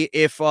essentially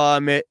if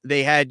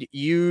they had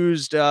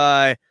used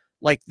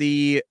like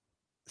the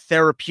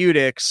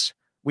therapeutics,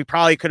 we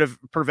probably could have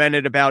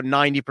prevented about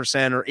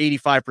 90% or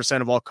 85%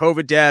 of all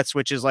COVID deaths,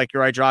 which is like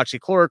your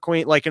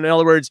hydroxychloroquine. Like, in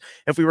other words,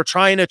 if we were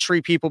trying to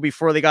treat people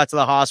before they got to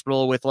the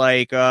hospital with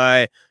like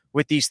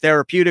with these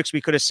therapeutics,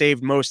 we could have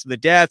saved most of the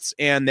deaths.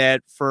 And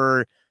that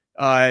for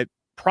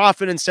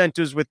profit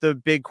incentives with the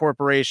big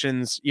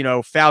corporations, you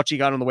know, Fauci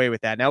got on the way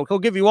with that. Now, he'll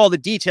give you all the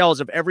details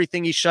of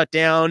everything he shut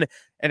down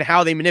and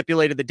how they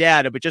manipulated the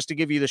data, but just to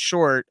give you the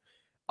short,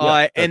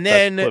 and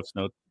then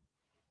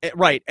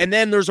right. And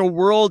then there's a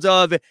world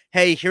of,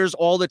 hey, here's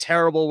all the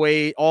terrible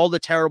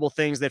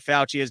things that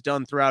Fauci has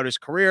done throughout his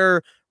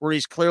career, where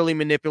he's clearly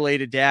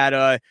manipulated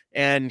data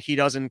and he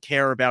doesn't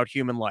care about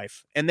human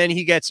life. And then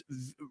he gets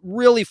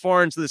really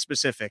far into the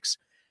specifics.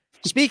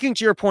 Speaking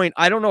to your point,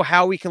 I don't know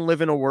how we can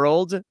live in a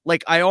world,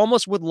 like, I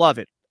almost would love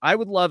it. I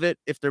would love it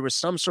if there was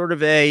some sort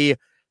of a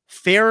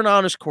fair and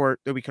honest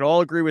court that we could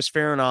all agree was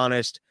fair and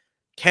honest.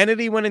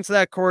 Kennedy went into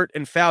that court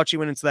and Fauci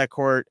went into that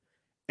court,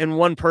 and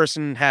one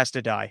person has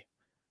to die.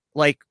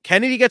 Like,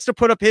 Kennedy gets to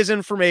put up his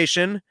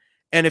information,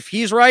 and if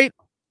he's right,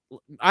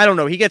 I don't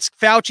know, he gets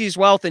Fauci's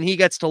wealth and he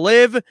gets to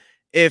live.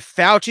 If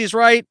Fauci's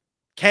right,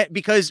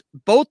 because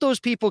both those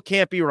people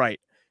can't be right.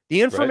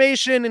 The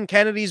information in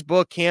Kennedy's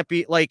book can't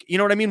be, like, you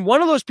know what I mean?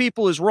 One of those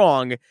people is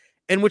wrong,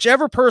 and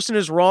whichever person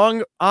is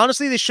wrong,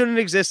 honestly, they shouldn't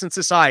exist in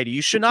society.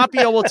 You should not be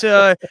able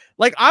to,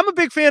 like, I'm a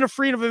big fan of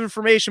freedom of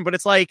information, but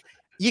it's like,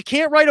 you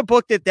can't write a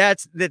book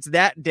that's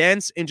that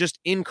dense and just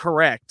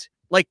incorrect.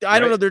 Like, I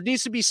don't know, there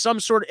needs to be some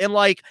sort of, and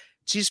like,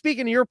 so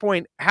speaking to your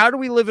point, how do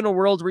we live in a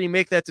world where you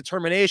make that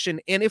determination?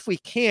 And if we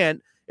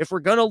can't, if we're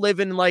going to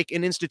live in like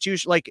an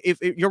institution, like if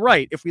you're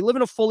right, if we live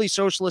in a fully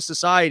socialist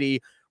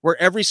society where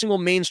every single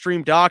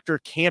mainstream doctor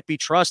can't be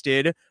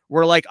trusted,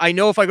 where like, I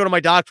know if I go to my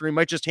doctor, he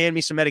might just hand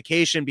me some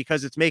medication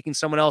because it's making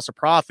someone else a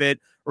profit,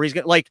 or he's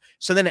going to like,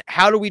 so then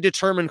how do we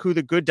determine who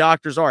the good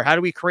doctors are? How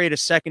do we create a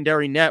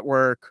secondary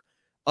network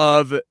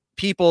of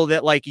people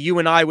that like you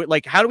and I would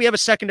like, how do we have a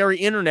secondary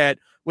internet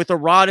with a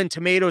Rotten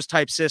Tomatoes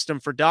type system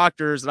for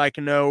doctors that I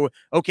can know,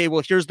 okay,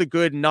 well, here's the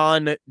good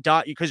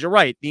non-dot, because you're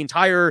right. The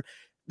entire,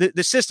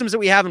 the systems that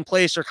we have in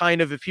place are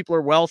kind of, if people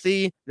are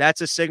wealthy,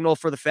 that's a signal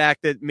for the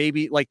fact that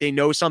maybe like they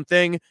know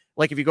something.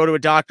 Like if you go to a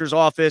doctor's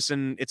office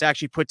and it's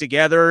actually put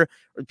together,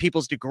 or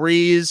people's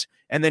degrees,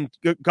 and then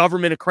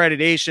government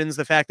accreditations,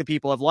 the fact that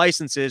people have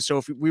licenses. So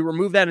if we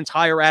remove that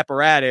entire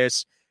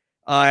apparatus,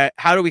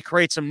 how do we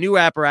create some new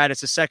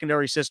apparatus, a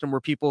secondary system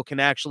where people can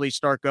actually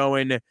start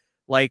going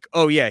like,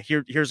 oh yeah,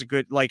 here's a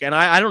good, like, and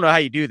I don't know how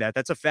you do that.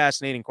 That's a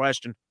fascinating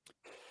question.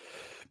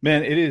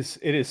 Man, it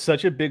is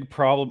such a big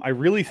problem. I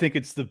really think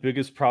it's the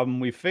biggest problem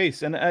we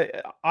face. And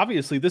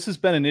obviously this has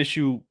been an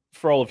issue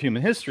for all of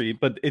human history,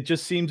 but it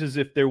just seems as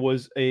if there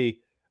was a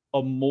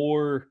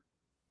more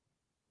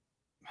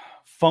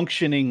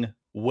functioning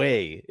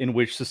way in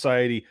which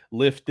society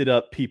lifted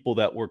up people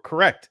that were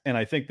correct. And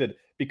I think that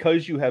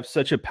because you have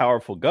such a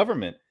powerful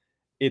government,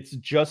 it's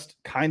just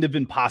kind of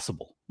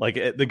impossible. Like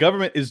the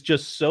government is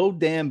just so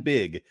damn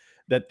big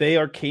that they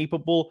are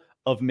capable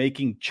of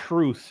making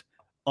truth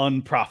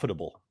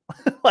unprofitable.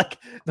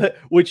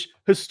 Which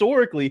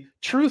historically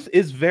truth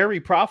is very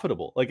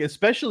profitable. Like,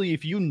 especially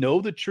if you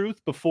know the truth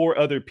before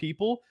other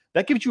people,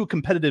 that gives you a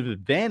competitive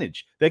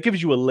advantage. That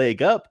gives you a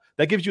leg up.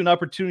 That gives you an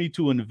opportunity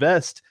to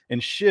invest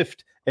and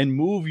shift and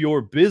move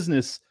your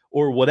business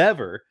or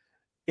whatever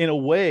in a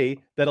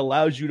way that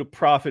allows you to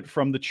profit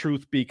from the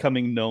truth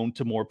becoming known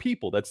to more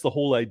people. That's the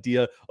whole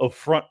idea of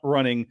front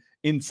running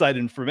inside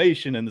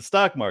information in the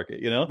stock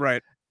market,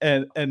 Right.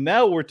 And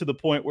now we're to the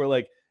point where,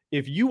 like,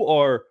 if you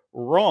are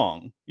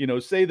wrong,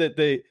 say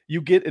that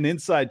you get an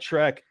inside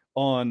track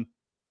on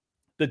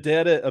the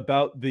data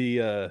about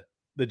the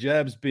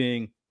jabs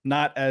being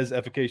not as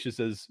efficacious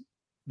as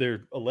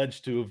they're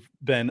alleged to have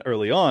been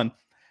early on,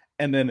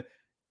 and then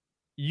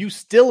you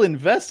still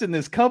invest in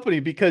this company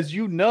because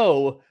you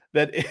know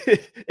that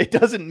it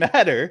doesn't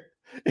matter.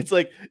 It's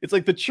like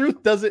the truth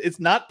it's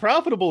not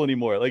profitable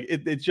anymore. Like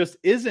it just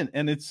isn't.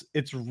 And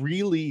it's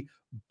really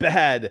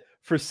bad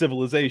for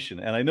civilization.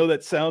 And I know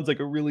that sounds like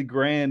a really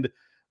grand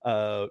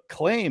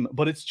claim,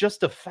 but it's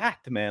just a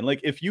fact, man.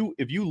 Like if you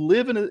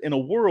live in a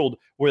world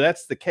where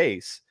that's the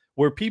case,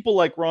 where people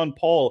like Ron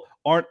Paul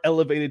aren't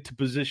elevated to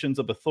positions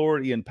of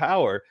authority and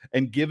power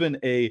and given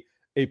a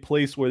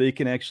place where they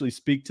can actually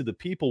speak to the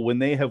people when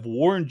they have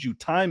warned you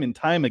time and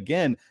time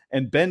again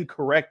and been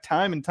correct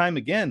time and time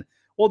again,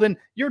 well, then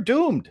you're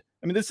doomed.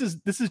 I mean, this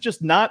is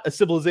just not a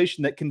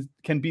civilization that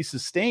can be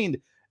sustained.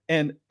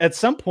 And at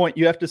some point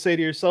you have to say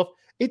to yourself,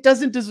 it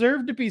doesn't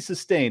deserve to be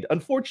sustained.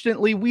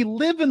 Unfortunately, we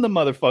live in the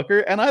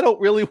motherfucker, and I don't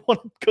really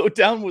want to go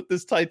down with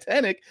this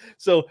Titanic.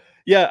 So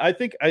yeah, I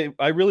think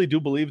I really do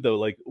believe, though,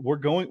 like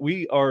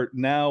we are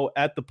now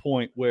at the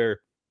point where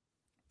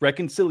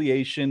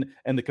reconciliation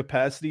and the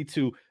capacity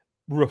to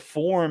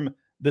reform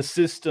the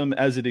system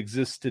as it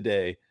exists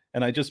today,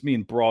 and I just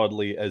mean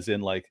broadly, as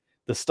in like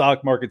the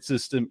stock market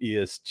system,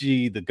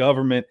 ESG, the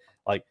government,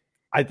 like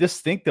I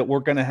just think that we're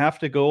going to have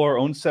to go our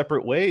own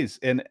separate ways.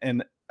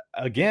 And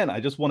again, I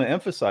just want to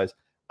emphasize,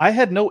 I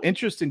had no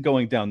interest in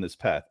going down this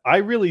path. I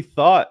really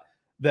thought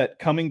that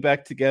coming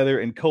back together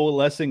and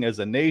coalescing as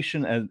a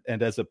nation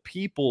and as a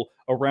people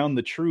around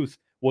the truth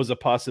was a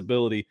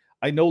possibility.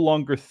 I no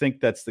longer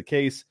think that's the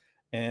case.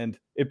 And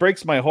it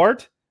breaks my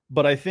heart,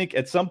 but I think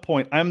at some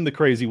point I'm the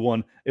crazy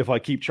one if I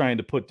keep trying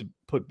to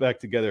put back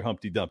together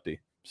Humpty Dumpty.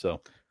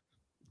 So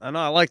I know,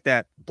 I like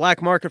that.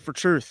 Black market for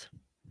truth.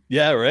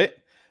 Yeah, right.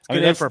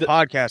 Good in for a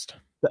podcast.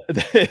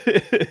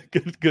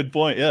 Good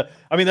point. Yeah.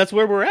 I mean, that's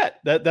where we're at.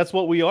 That's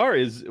what we are,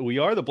 is we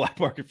are the black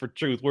market for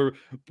truth. We're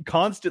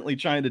constantly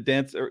trying to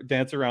dance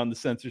around the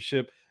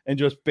censorship and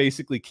just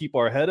basically keep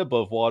our head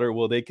above water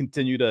while they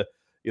continue to,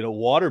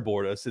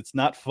 waterboard us. It's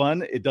not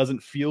fun. It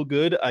doesn't feel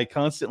good. I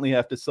constantly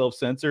have to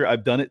self-censor.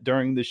 I've done it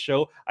during this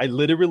show. I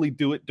literally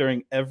do it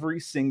during every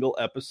single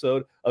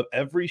episode of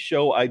every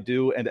show I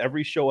do and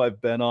every show I've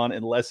been on,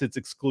 unless it's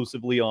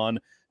exclusively on,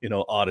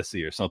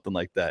 Odyssey or something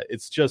like that.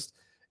 It's just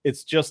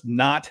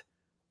not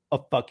a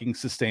fucking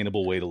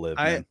sustainable way to live,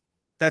 man.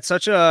 That's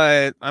such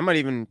I might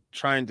even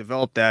try and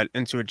develop that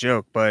into a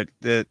joke, but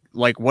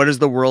what does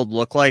the world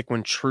look like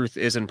when truth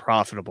isn't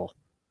profitable?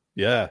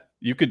 Yeah,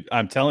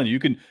 I'm telling you,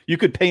 you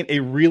could paint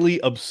a really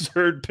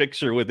absurd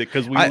picture with it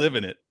because we live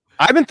in it.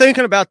 I've been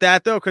thinking about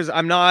that though, because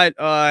I'm not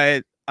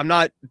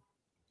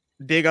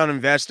big on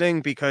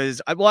investing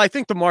because I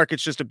think the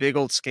market's just a big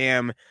old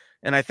scam.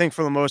 And I think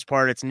for the most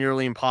part, it's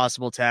nearly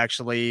impossible to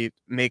actually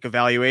make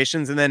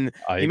evaluations. And then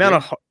the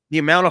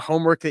amount of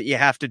homework that you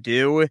have to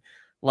do,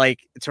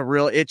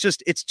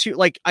 it's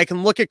too, I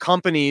can look at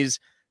companies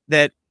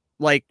that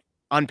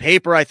on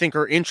paper, I think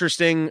are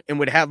interesting and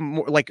would have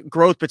more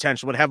growth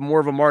potential, would have more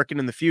of a market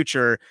in the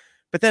future.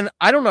 But then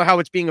I don't know how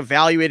it's being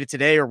evaluated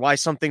today or why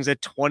something's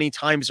at 20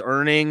 times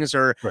earnings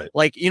or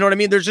right. You know what I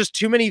mean? There's just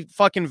too many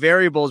fucking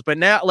variables. But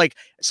now,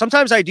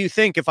 sometimes I do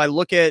think if I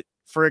look at,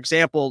 for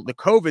example, the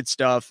COVID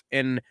stuff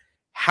and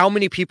how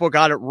many people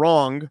got it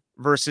wrong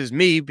versus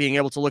me being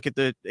able to look at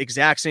the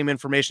exact same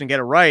information and get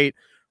it right,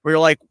 where you're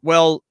like,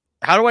 well,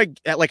 how do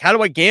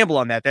I gamble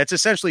on that? That's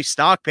essentially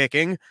stock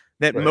picking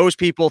that right. Most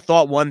people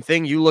thought one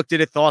thing, you looked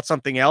at it, thought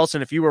something else.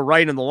 And if you were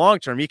right in the long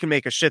term, you can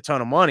make a shit ton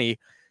of money.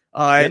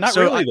 Not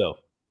really though.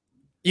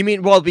 You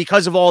mean, well,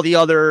 because of all the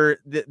other,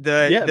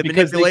 the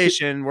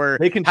manipulation where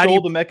they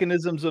control the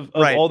mechanisms of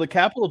right. all the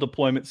capital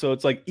deployment. So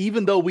it's like,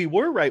 even though we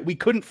were right, we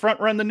couldn't front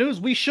run the news.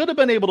 We should have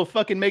been able to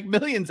fucking make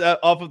millions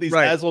off of these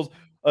right. assholes.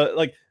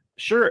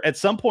 Sure, at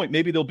some point,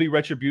 maybe there'll be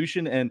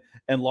retribution and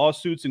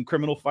lawsuits and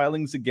criminal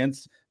filings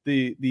against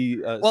the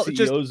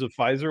CEOs of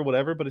Pfizer or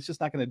whatever, but it's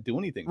just not going to do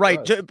anything.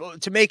 Right.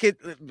 To make it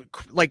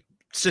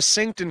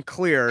succinct and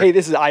clear. Hey,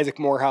 this is Isaac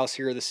Morehouse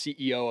here, the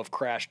CEO of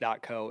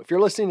Crash.co. If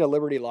you're listening to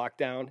Liberty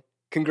Lockdown,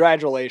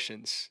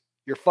 congratulations.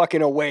 You're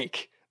fucking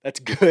awake. That's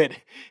good.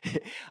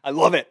 I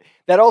love it.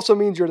 That also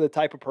means you're the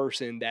type of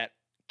person that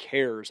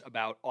cares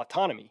about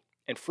autonomy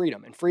and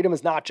freedom. And freedom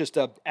is not just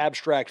an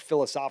abstract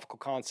philosophical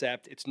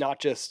concept. It's not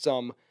just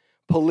some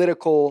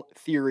political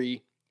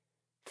theory.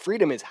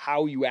 Freedom is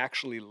how you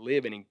actually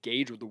live and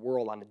engage with the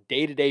world on a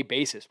day-to-day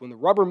basis. When the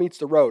rubber meets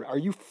the road, are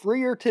you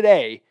freer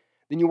today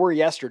than you were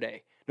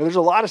yesterday? Now, there's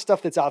a lot of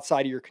stuff that's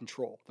outside of your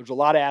control. There's a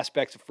lot of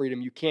aspects of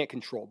freedom you can't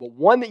control. But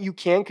one that you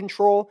can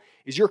control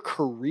is your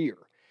career.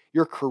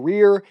 Your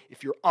career,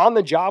 if you're on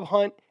the job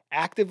hunt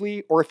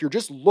actively, or if you're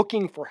just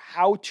looking for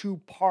how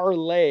to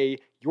parlay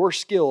your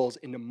skills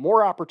into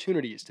more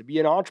opportunities, to be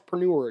an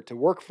entrepreneur, to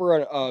work for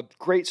a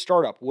great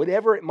startup,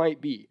 whatever it might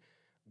be,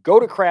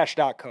 go to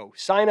crash.co.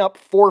 Sign up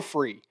for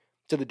free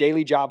to the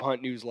Daily Job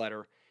Hunt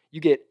newsletter.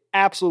 You get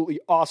absolutely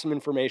awesome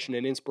information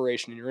and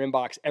inspiration in your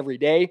inbox every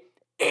day,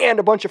 and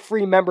a bunch of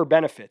free member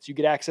benefits. You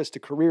get access to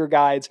career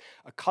guides,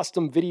 a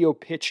custom video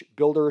pitch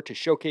builder to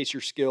showcase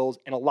your skills,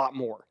 and a lot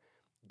more.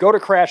 Go to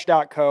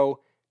crash.co,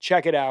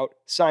 check it out,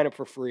 sign up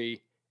for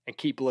free, and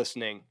keep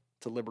listening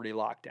to Liberty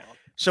Lockdown.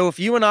 So if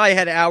you and I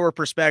had our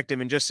perspective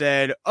and just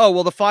said, oh,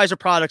 well, the Pfizer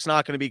product's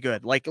not going to be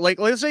good. Like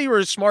let's say you were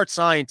a smart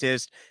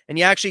scientist and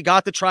you actually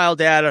got the trial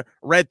data,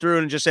 read through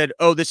it, and just said,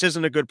 oh, this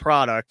isn't a good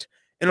product.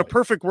 In a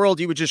perfect world,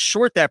 you would just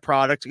short that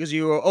product because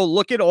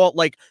look at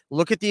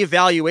the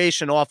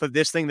evaluation off of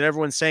this thing that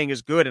everyone's saying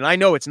is good. And I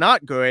know it's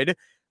not good.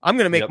 I'm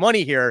going to make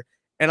money here.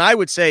 And I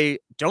would say,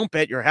 don't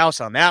bet your house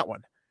on that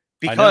one.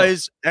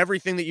 Because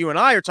everything that you and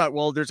I are taught,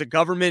 well, there's a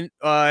government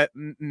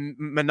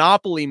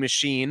monopoly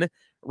machine,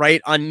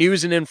 right, on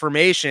news and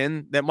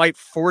information that might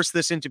force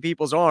this into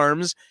people's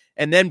arms.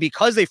 And then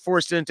because they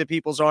forced it into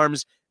people's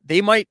arms, they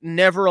might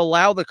never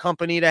allow the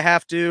company to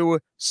have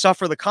to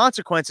suffer the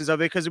consequences of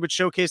it because it would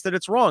showcase that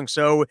it's wrong.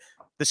 So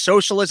the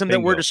socialism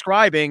that we're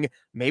describing,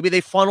 maybe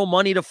they funnel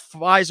money to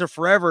Pfizer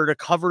forever to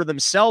cover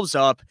themselves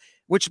up,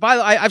 which, by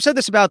the way, I've said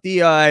this about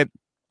the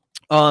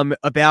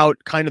about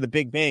kind of the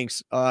big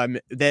banks,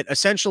 that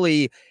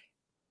essentially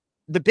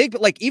the big,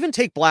 like, even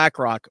take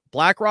BlackRock.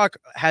 BlackRock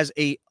has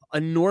a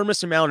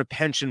enormous amount of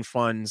pension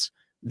funds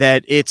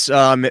that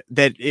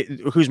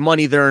whose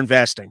money they're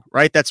investing,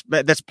 right?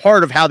 That's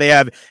part of how they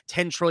have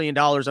 $10 trillion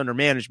under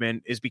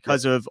management, is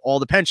because of all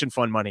the pension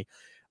fund money.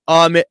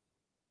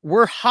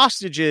 We're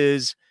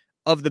hostages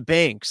of the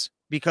banks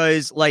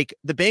because, like,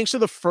 the banks are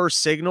the first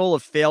signal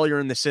of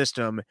failure in the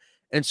system.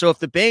 And so if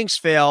the banks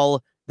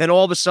fail, then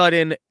all of a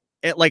sudden,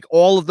 like,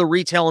 all of the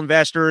retail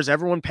investors,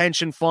 everyone,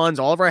 pension funds,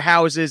 all of our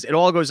houses, it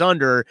all goes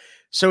under.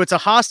 So it's a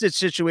hostage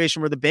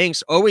situation where the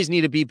banks always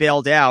need to be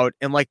bailed out,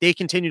 and, like, they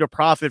continue to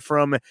profit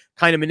from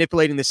kind of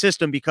manipulating the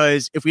system,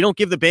 because if we don't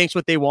give the banks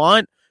what they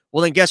want,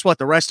 well, then guess what?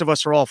 The rest of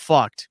us are all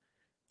fucked.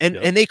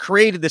 And they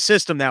created the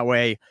system that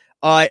way.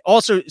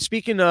 Also,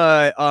 speaking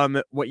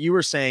of what you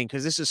were saying,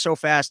 because this is so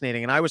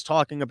fascinating, and I was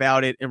talking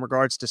about it in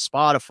regards to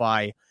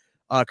Spotify,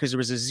 because there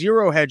was a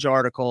Zero Hedge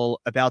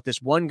article about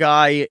this one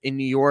guy in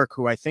New York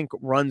who I think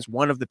runs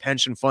one of the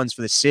pension funds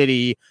for the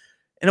city.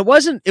 And it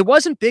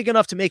wasn't big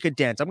enough to make a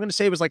dent. I'm going to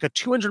say it was like a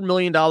 $200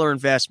 million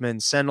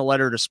investment, send a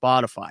letter to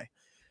Spotify.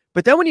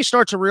 But then when you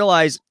start to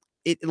realize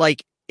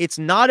it's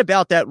not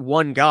about that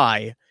one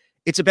guy.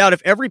 It's about,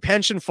 if every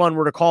pension fund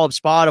were to call up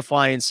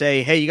Spotify and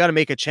say, hey, you got to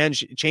make a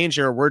change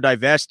here, we're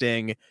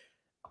divesting,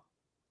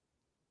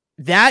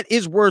 that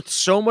is worth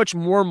so much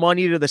more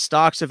money to the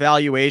stock's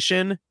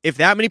evaluation, if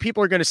that many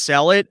people are going to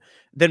sell it,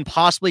 than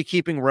possibly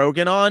keeping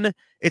Rogan on.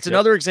 It's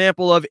another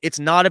example of, it's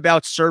not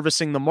about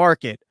servicing the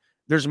market.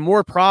 There's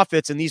more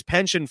profits in these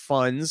pension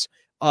funds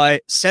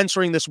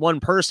censoring this one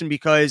person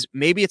because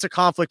maybe it's a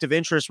conflict of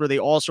interest where they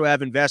also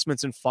have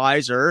investments in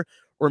Pfizer,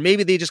 or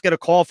maybe they just get a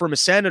call from a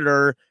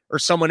senator or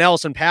someone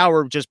else in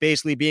power just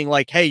basically being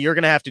like, hey, you're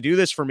going to have to do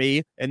this for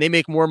me. And they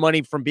make more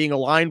money from being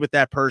aligned with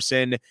that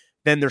person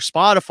than their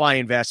Spotify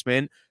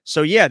investment.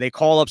 So yeah, they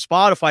call up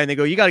Spotify and they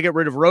go, you got to get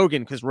rid of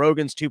Rogan because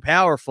Rogan's too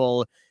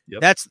powerful.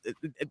 That's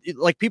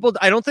like, people,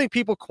 I don't think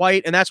people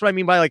quite, and that's what I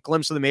mean by, like,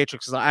 glimpse of the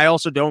Matrix, is I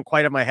also don't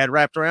quite have my head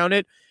wrapped around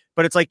it,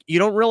 but it's like, you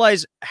don't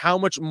realize how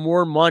much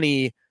more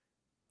money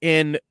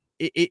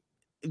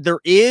there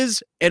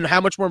is, and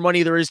how much more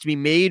money there is to be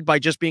made by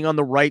just being on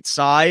the right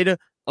side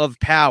of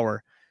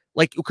power.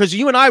 Like, because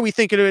you and I, we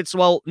think of it,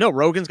 well, no,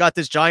 Rogan's got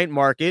this giant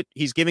market.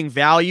 He's giving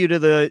value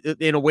to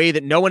in a way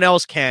that no one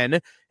else can.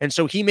 And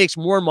so he makes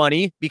more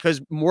money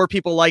because more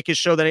people like his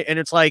show and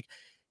it's like,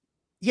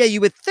 yeah,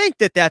 you would think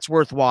that that's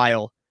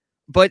worthwhile.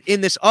 But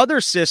in this other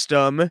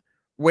system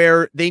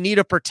where they need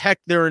to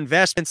protect their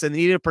investments and they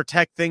need to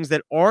protect things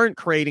that aren't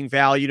creating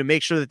value to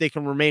make sure that they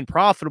can remain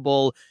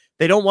profitable,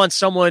 they don't want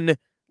someone,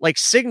 like,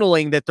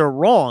 signaling that they're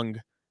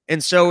wrong.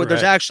 And so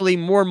there's actually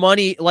more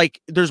money,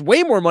 like, there's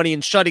way more money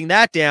in shutting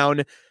that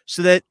down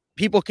so that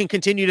people can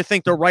continue to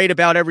think they're right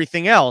about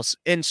everything else.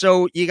 And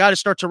so you got to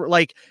start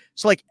to,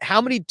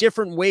 how many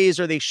different ways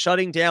are they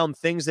shutting down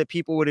things that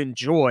people would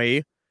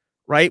enjoy,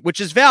 right? Which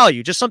is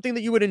value, just something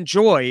that you would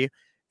enjoy.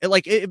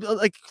 Like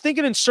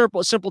thinking in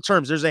simple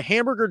terms, there's a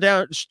hamburger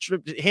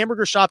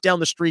shop down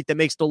the street that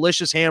makes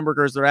delicious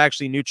hamburgers. They're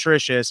actually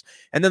nutritious.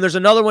 And then there's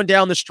another one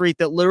down the street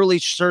that literally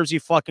serves you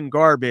fucking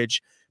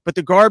garbage. But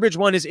the garbage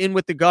one is in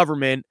with the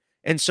government.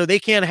 And so they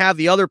can't have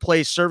the other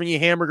place serving you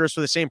hamburgers for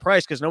the same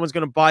price because no one's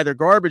going to buy their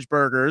garbage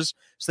burgers.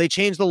 So they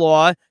change the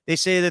law. They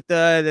say that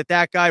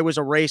that guy was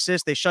a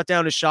racist. They shut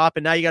down his shop,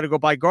 and now you got to go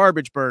buy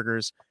garbage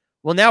burgers.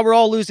 Well, now we're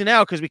all losing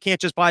out because we can't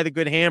just buy the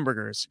good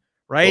hamburgers,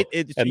 right?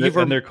 Well,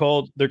 and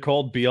they're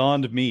called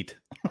Beyond Meat.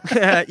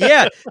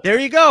 Yeah, there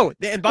you go.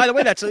 And by the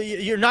way,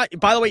 you're not.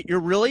 By the way,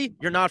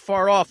 you're not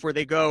far off. Where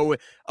they go,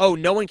 oh,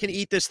 no one can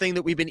eat this thing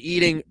that we've been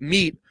eating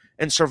meat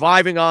and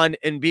surviving on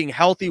and being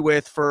healthy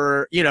with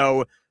for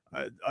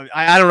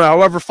I don't know,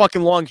 however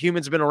fucking long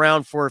humans have been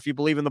around for, if you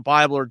believe in the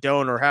Bible or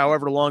don't, or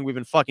however long we've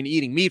been fucking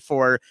eating meat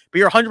for. But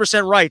you're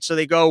 100% right. So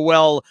they go,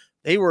 well,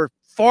 they were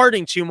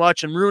farting too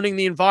much and ruining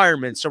the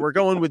environment. So we're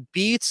going with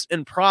beets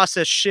and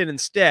processed shit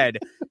instead.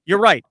 You're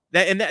right.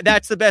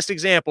 That's the best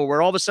example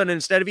where all of a sudden,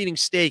 instead of eating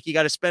steak, you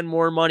got to spend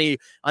more money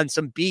on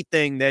some beet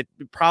thing that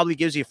probably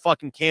gives you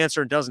fucking cancer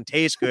and doesn't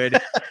taste good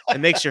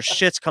and makes your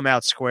shits come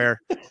out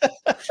square.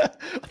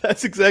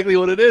 That's exactly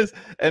what it is.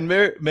 And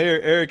Mayor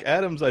Eric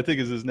Adams, I think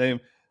is his name,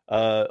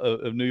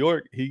 of New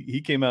York,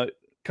 he came out a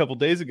couple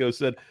days ago,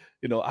 said,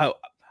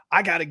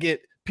 I got to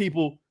get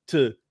people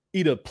to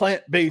eat a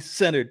plant-based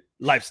centered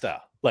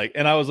lifestyle. Like,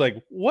 and I was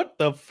like, what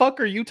the fuck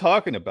are you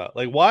talking about?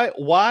 Like,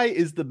 why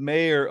is the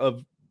mayor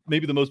of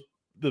maybe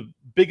the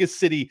biggest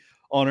city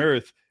on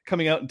earth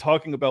coming out and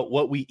talking about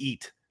what we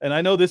eat? And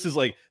I know this is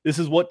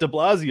what de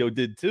Blasio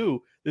did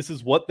too. This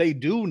is what they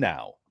do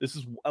now. This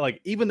is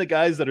like, even the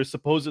guys that are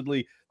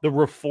supposedly the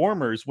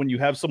reformers, when you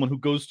have someone who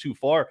goes too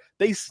far,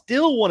 they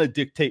still want to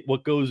dictate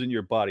what goes in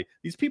your body.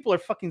 These people are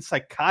fucking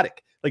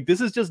psychotic. Like, this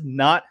is just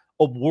not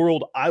a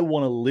world I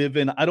want to live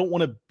in. I don't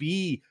want to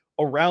be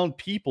around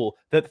people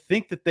that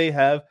think that they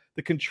have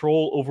the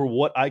control over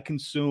what I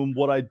consume,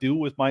 what I do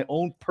with my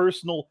own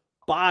personal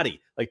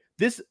body. Like,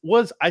 this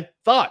was, I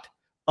thought,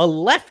 a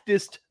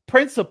leftist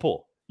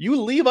principle. You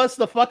leave us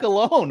the fuck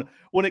alone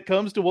when it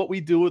comes to what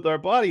we do with our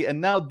body. And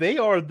now they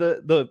are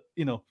the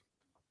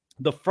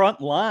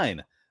front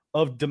line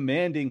of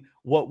demanding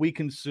what we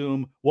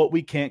consume, what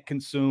we can't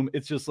consume.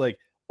 It's just like,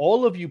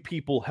 all of you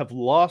people have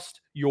lost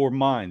your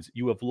minds.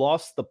 You have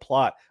lost the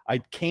plot. I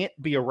can't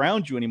be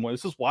around you anymore.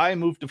 This is why I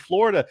moved to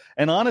Florida.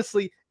 And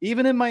honestly,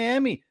 even in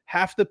Miami,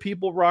 half the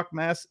people rock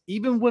masks.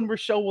 Even when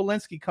Rochelle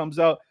Walensky comes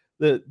out,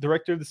 the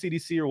director of the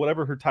CDC or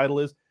whatever her title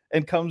is,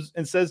 and comes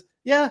and says,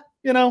 yeah,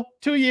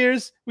 2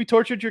 years, we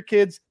tortured your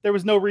kids. There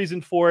was no reason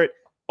for it.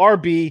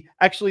 RB,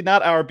 actually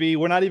not RB.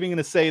 We're not even going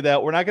to say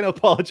that. We're not going to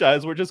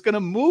apologize. We're just going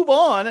to move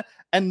on.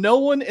 And no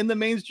one in the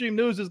mainstream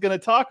news is going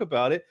to talk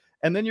about it.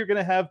 And then you're going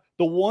to have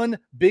the one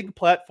big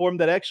platform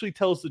that actually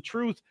tells the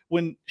truth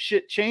when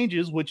shit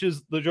changes, which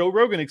is the Joe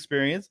Rogan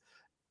Experience.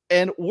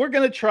 And we're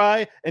going to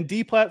try and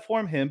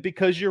deplatform him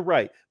because you're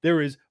right.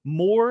 There is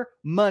more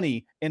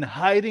money in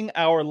hiding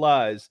our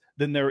lies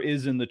than there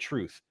is in the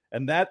truth.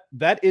 And that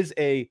is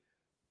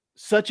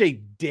such a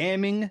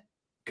damning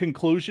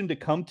conclusion to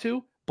come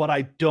to, but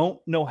I don't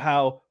know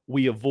how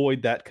we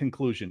avoid that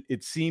conclusion.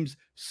 It seems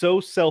so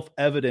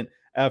self-evident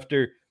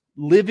after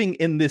living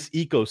in this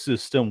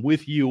ecosystem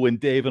with you and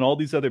Dave and all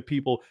these other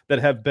people that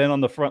have been on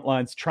the front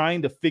lines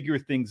trying to figure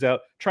things out,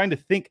 trying to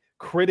think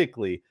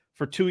critically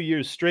for 2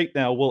 years straight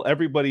now, while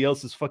everybody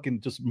else is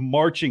fucking just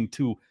marching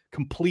to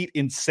complete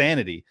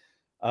insanity.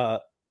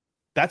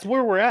 That's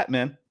where we're at,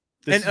 man.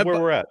 This is where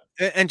we're at.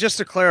 And just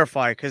to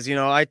clarify, because,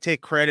 I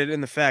take credit in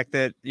the fact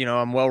that,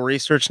 I'm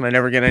well-researched and I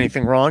never get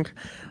anything wrong.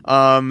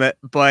 But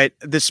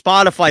the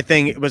Spotify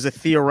thing was a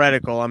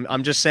theoretical.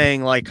 I'm just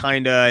saying, like,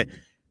 kind of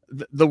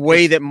the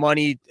way that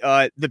money,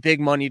 the big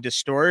money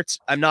distorts.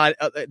 I'm not,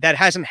 that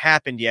hasn't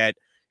happened yet.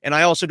 And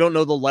I also don't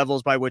know the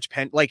levels by which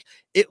put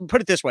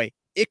it this way,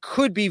 it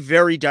could be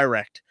very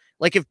direct.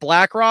 Like, if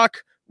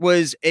BlackRock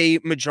was a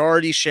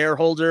majority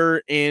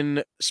shareholder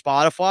in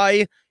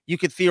Spotify, you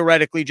could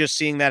theoretically just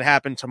seeing that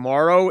happen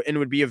tomorrow, and it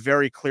would be a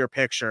very clear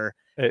picture.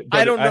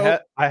 I don't know.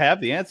 I have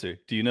the answer.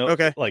 Do you know?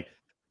 Okay. Like,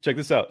 check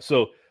this out.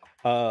 So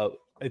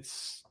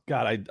it's,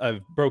 God,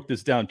 I've broke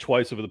this down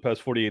twice over the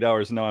past 48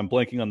 hours, and now I'm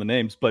blanking on the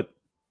names. But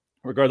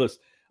regardless,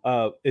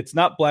 it's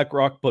not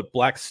BlackRock, but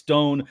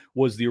Blackstone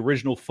was the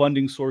original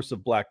funding source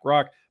of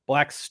BlackRock.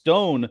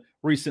 Blackstone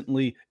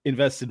recently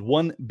invested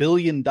 $1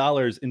 billion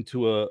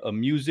into a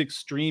music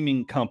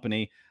streaming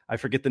company. I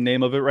forget the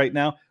name of it right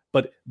now,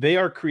 but they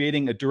are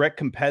creating a direct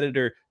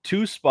competitor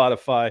to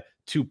Spotify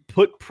to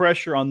put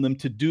pressure on them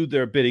to do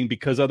their bidding,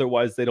 because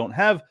otherwise they don't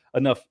have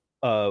enough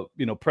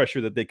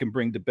pressure that they can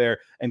bring to bear.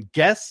 And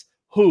guess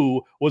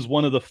who was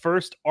one of the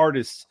first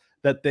artists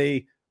that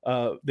they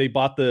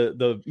bought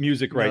the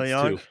music rights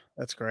to?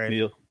 That's great.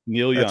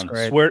 Neil Young.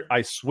 Great.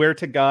 I swear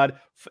to God.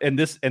 And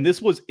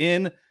this was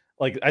in,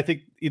 like, I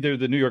think either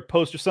the New York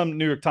Post or some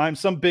New York Times,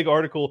 some big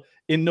article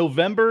in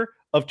November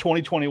of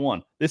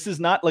 2021. This is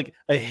not like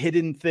a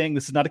hidden thing.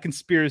 This is not a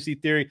conspiracy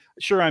theory.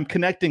 Sure, I'm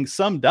connecting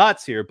some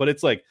dots here, but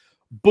it's like,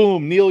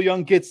 Boom, Neil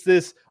Young gets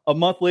this. A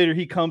month later,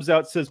 he comes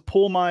out, says,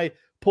 pull my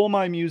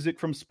music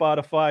from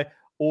Spotify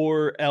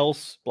or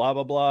else, blah,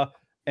 blah, blah.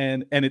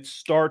 And it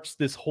starts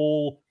this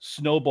whole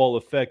snowball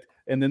effect.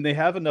 And then they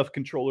have enough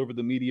control over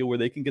the media where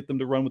they can get them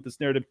to run with this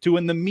narrative too.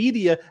 And the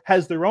media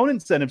has their own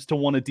incentives to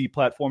want to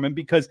deplatform him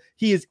because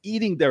he is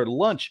eating their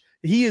lunch.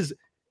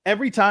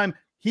 Every time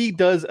he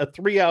does a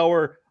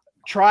 3-hour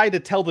try to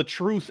tell the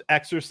truth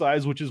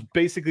exercise, which is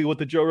basically what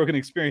the Joe Rogan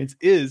Experience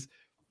is,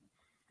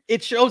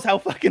 it shows how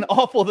fucking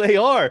awful they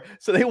are.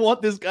 So they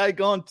want this guy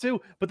gone too.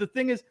 But the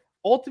thing is,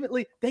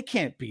 ultimately, they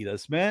can't beat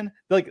us, man.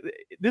 Like,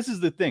 this is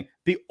the thing.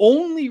 The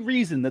only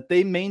reason that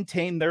they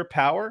maintain their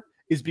power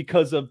is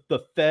because of the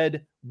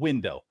Fed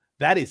window.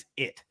 That is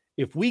it.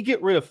 If we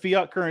get rid of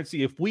fiat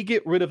currency, if we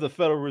get rid of the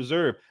Federal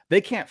Reserve, they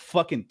can't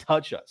fucking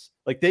touch us.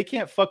 Like, they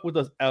can't fuck with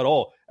us at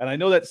all. And I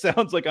know that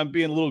sounds like I'm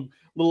being a little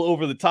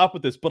over the top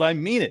with this, but I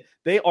mean it.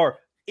 They are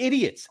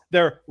idiots.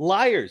 They're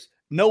liars.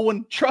 No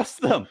one trusts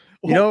them.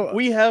 You know,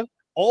 we have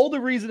all the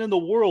reason in the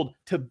world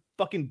to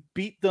fucking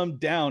beat them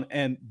down.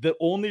 And the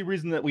only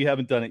reason that we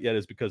haven't done it yet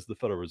is because of the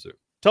Federal Reserve.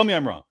 Tell me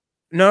I'm wrong.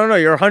 No,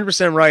 you're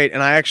 100% right.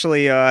 And I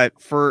actually,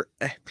 for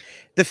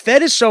the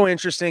Fed is so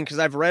interesting because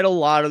I've read a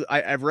lot of,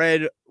 I've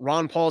read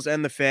Ron Paul's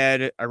End the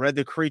Fed. I read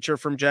The Creature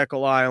from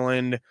Jekyll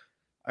Island.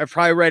 I've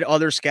probably read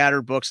other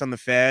scattered books on the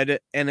Fed.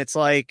 And it's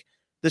like,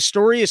 the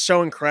story is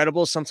so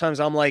incredible. Sometimes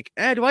I'm like,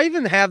 do I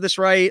even have this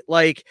right?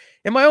 Like,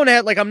 in my own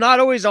head, like, I'm not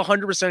always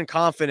 100%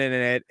 confident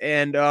in it.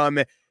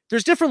 And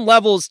there's different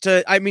levels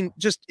to, I mean,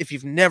 just if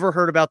you've never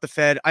heard about the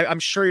Fed, I'm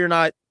sure you're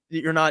not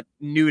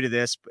new to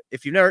this, but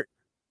if you've never,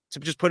 to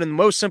just put in the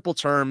most simple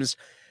terms,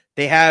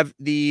 they have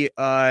the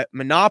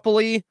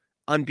monopoly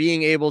on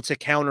being able to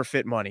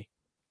counterfeit money.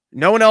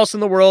 No one else in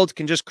the world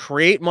can just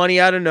create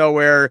money out of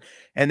nowhere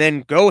and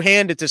then go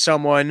hand it to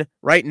someone,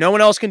 right? No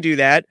one else can do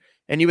that.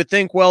 And you would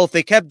think, well, if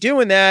they kept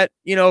doing that,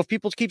 you know, if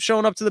people keep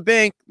showing up to the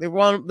bank, they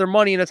want their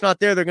money and it's not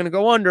there, they're going to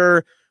go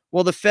under.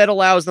 Well, the Fed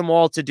allows them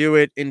all to do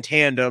it in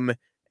tandem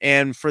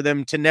and for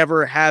them to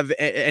never have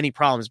any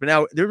problems. But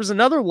now there was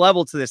another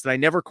level to this that I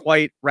never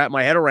quite wrapped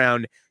my head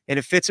around, and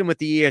it fits in with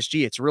the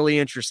ESG. It's really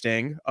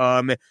interesting.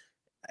 And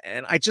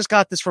I just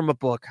got this from a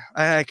book.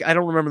 I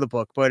don't remember the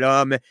book,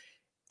 but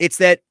it's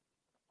that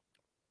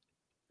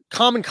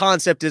common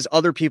concept is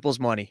other people's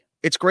money.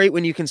 It's great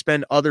when you can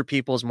spend other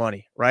people's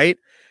money, right?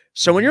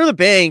 So when you're the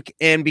bank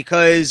and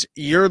because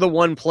you're the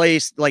one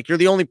place, like you're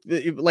the only,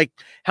 like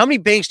how many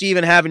banks do you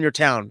even have in your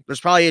town? There's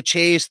probably a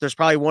Chase. There's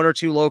probably one or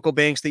two local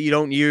banks that you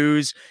don't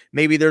use.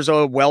 Maybe there's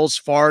a Wells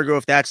Fargo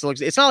if that's,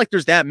 it's not like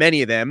there's that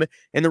many of them.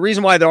 And the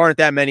reason why there aren't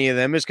that many of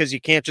them is because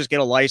you can't just get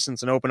a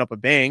license and open up a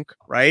bank.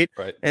 Right.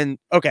 And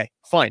okay,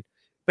 fine.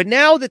 But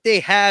now that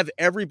they have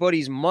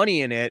everybody's money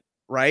in it,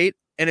 right?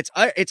 And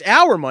it's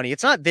our money.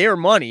 It's not their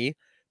money,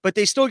 but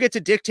they still get to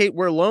dictate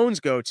where loans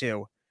go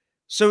to.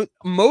 So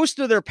most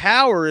of their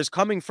power is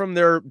coming from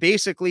their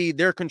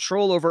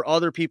control over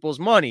other people's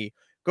money.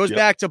 Goes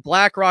back to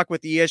BlackRock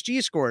with the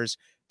ESG scores.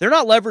 They're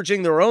not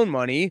leveraging their own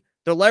money.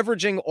 They're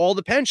leveraging all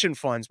the pension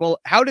funds. Well,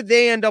 how did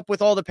they end up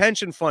with all the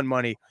pension fund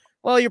money?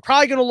 Well, you're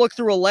probably going to look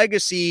through a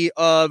legacy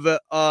of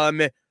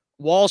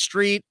Wall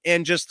Street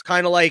and just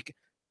kind of like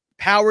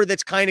power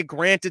that's kind of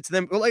granted to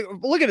them. Like,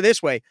 look at it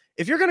this way.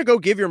 If you're going to go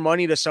give your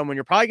money to someone,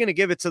 you're probably going to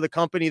give it to the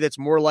company that's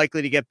more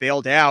likely to get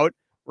bailed out,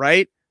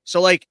 right?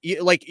 So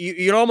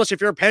you almost, if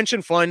you're a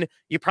pension fund,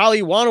 you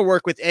probably want to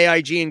work with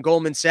AIG and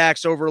Goldman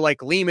Sachs over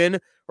like Lehman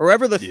or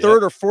whoever the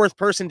third or fourth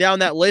person down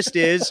that list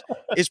is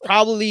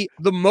probably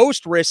the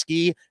most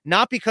risky,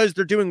 not because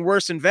they're doing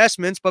worse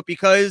investments, but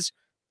because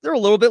they're a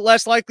little bit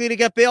less likely to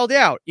get bailed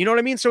out. You know what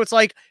I mean? So it's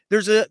like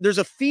there's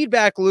a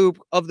feedback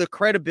loop of the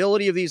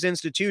credibility of these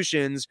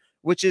institutions,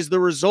 which is the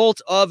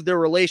result of their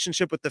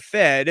relationship with the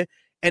Fed.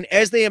 And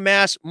as they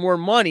amass more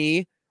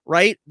money,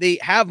 right, they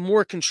have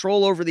more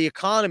control over the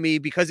economy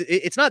because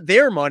it's not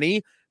their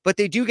money, but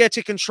they do get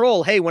to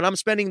control. Hey, when I'm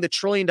spending the $1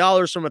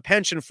 trillion from a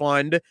pension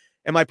fund,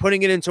 am I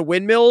putting it into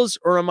windmills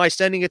or am I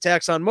sending it to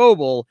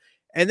ExxonMobil?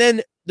 And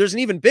then there's an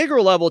even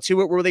bigger level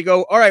to it where they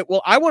go, all right,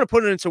 well, I want to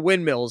put it into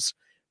windmills,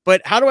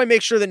 but how do I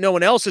make sure that no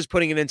one else is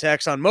putting it into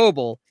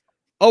ExxonMobil?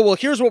 Oh, well,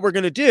 here's what we're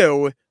going to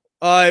do.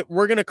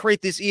 We're going to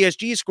create these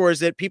ESG scores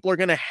that people are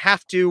going to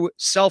have to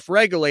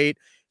self-regulate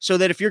so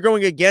that if you're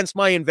going against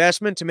my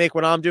investment to make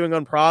what I'm doing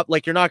on prop,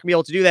 like you're not gonna be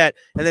able to do that.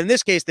 And then in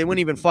this case, they went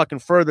even fucking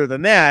further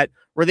than that,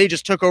 where they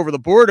just took over the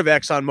board of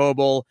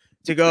ExxonMobil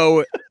to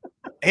go,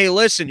 hey,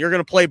 listen, you're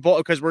gonna play ball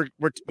because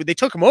they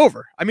took them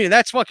over. I mean,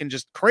 that's fucking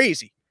just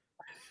crazy.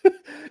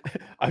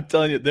 I'm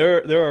telling you,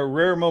 there are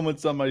rare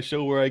moments on my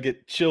show where I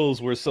get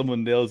chills where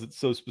someone nails it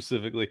so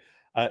specifically.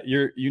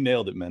 You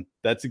nailed it, man.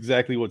 That's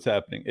exactly what's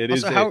happening.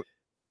 It's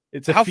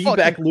a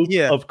feedback loop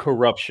of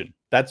corruption.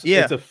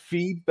 It's a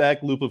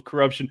feedback loop of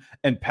corruption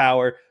and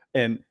power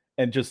and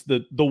just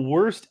the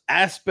worst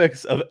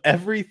aspects of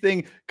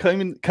everything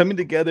coming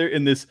together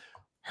in this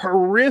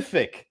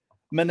horrific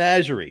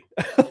menagerie.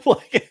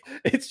 Like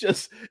it's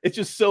just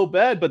so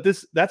bad, but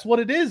that's what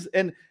it is.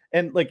 And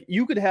like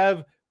you could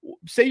have,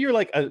 say you're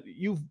like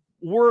you've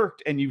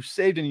worked and you've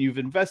saved and you've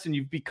invested and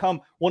you've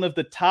become one of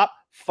the top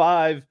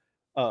 5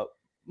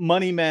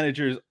 money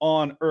managers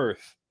on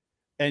earth,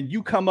 and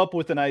you come up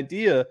with an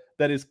idea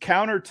that is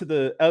counter to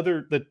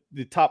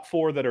the top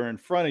 4 that are in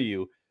front of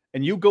you,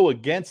 and you go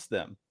against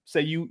them.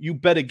 Say you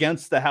bet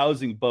against the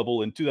housing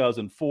bubble in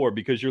 2004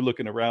 because you're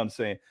looking around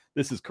saying,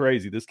 this is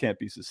crazy, this can't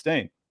be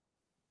sustained.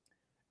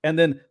 And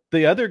then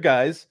the other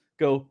guys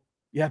go,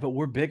 yeah, but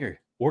we're bigger.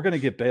 We're going to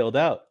get bailed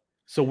out.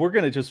 So we're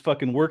going to just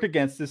fucking work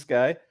against this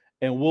guy,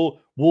 and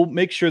we'll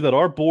make sure that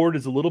our board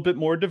is a little bit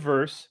more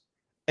diverse,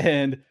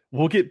 and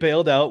we'll get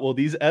bailed out while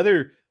these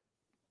other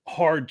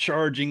hard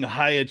charging,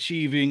 high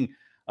achieving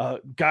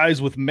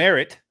guys with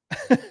merit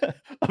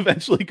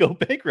eventually go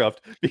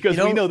bankrupt because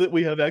we know that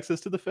we have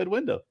access to the Fed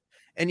window.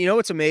 And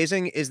what's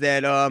amazing is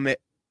that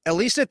at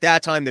least at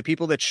that time, the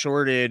people that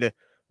shorted,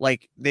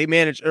 like, they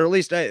managed, or at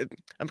least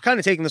I'm kind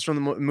of taking this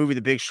from the movie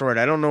The Big Short.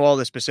 I don't know all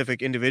the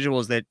specific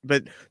individuals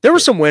but there were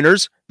some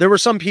winners. There were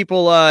some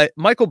people,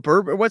 Michael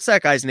Burber, what's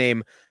that guy's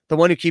name? The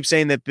one who keeps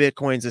saying that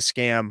Bitcoin's a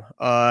scam.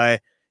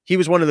 He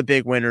was one of the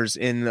big winners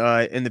in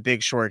The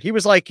Big Short. He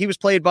was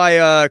played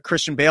by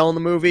Christian Bale in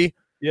the movie.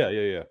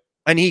 Yeah.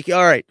 And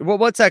all right. Well,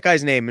 what's that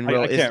guy's name?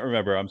 I can't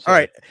remember. I'm sorry. All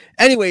right.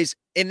 Anyways,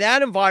 in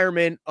that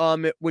environment,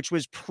 which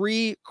was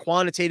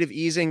pre-quantitative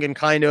easing and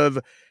kind of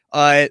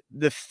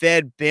the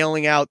Fed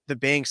bailing out the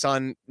banks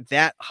on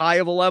that high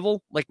of a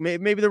level, like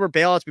maybe there were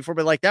bailouts before,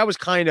 but like that was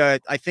kind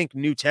of, I think,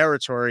 new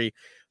territory.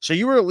 So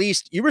you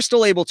were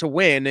still able to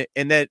win,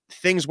 and that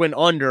things went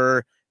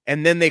under,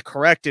 and then they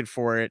corrected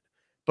for it.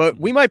 But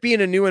we might be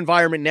in a new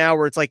environment now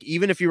where it's like,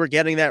 even if you were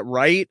getting that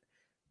right,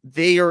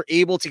 they are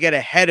able to get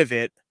ahead of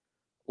it,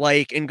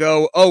 like, and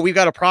go, oh, we've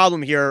got a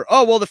problem here.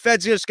 Oh, well, the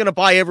Fed's just going to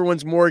buy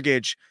everyone's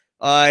mortgage,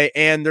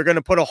 and they're going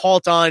to put a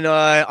halt on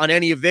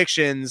any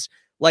evictions.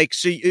 Like,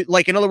 so,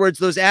 like, in other words,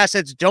 those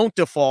assets don't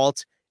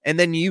default, and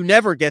then you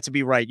never get to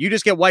be right. You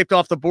just get wiped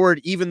off the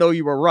board, even though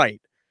you were right.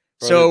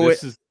 Brother,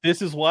 so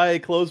this is why I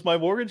closed my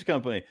mortgage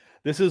company.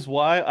 This is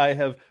why I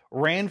have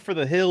ran for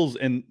the hills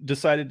and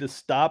decided to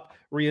stop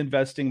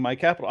reinvesting my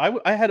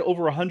capital. I had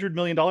over $100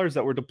 million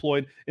that were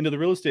deployed into the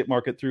real estate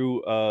market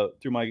through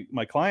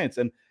my clients,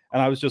 and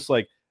I was just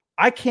like,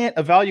 I can't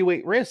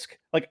evaluate risk.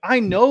 Like, I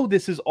know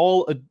this is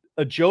all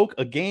a joke,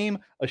 a game,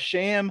 a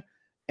sham,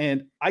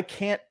 and I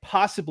can't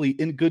possibly,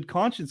 in good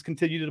conscience,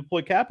 continue to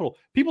deploy capital.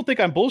 People think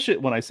I'm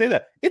bullshit when I say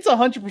that. It's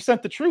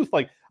 100% the truth.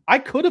 Like, I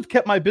could have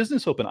kept my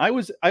business open.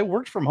 I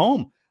worked from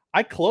home.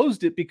 I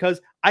closed it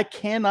because I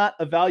cannot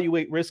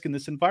evaluate risk in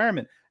this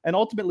environment. And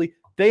ultimately,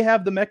 they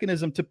have the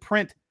mechanism to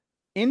print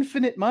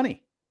infinite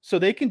money. So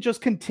they can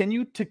just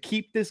continue to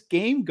keep this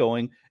game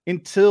going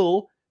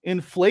until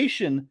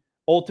inflation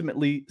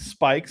ultimately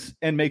spikes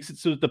and makes it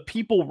so that the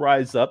people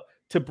rise up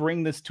to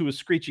bring this to a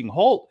screeching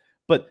halt.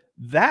 But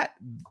that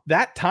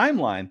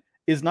timeline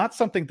is not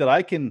something that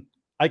I can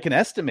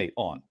estimate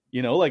on.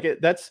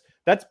 That's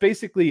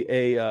basically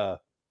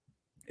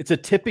it's a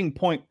tipping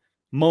point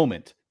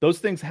moment. Those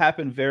things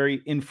happen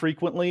very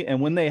infrequently, and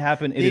when they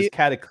happen, it is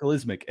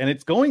cataclysmic, and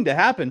it's going to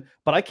happen,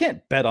 but I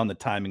can't bet on the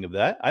timing of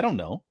that. I don't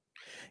know.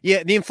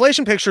 Yeah, the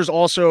inflation picture is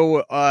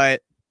also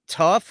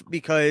tough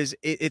because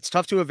it's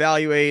tough to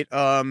evaluate.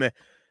 I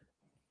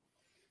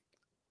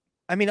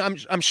mean,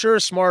 I'm sure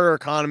a smarter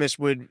economist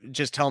would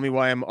just tell me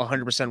why I'm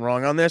 100%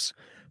 wrong on this,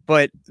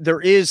 but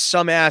there is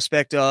some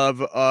aspect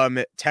of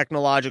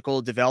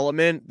technological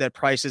development that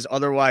prices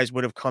otherwise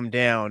would have come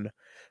down.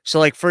 So,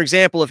 like, for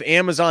example, if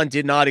Amazon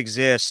did not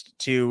exist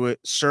to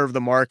serve the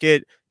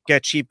market,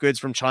 get cheap goods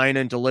from China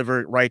and deliver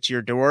it right to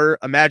your door,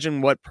 imagine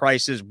what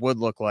prices would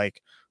look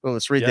like. Well,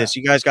 let's read this.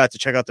 You guys got to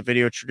check out the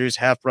video. Introduce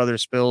Half Brother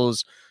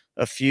Spills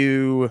a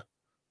few.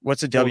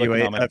 What's a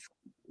WA?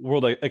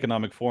 World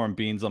Economic Forum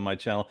beans on my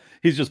channel.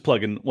 He's just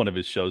plugging one of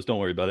his shows. Don't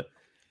worry about it.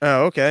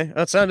 Oh, okay.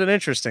 That sounded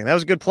interesting. That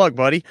was a good plug,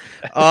 buddy.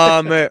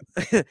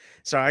 Sorry,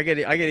 I get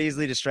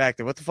easily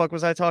distracted. What the fuck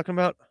was I talking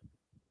about?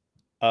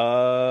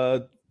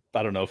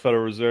 I don't know,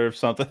 Federal Reserve,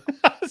 something.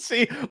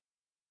 See,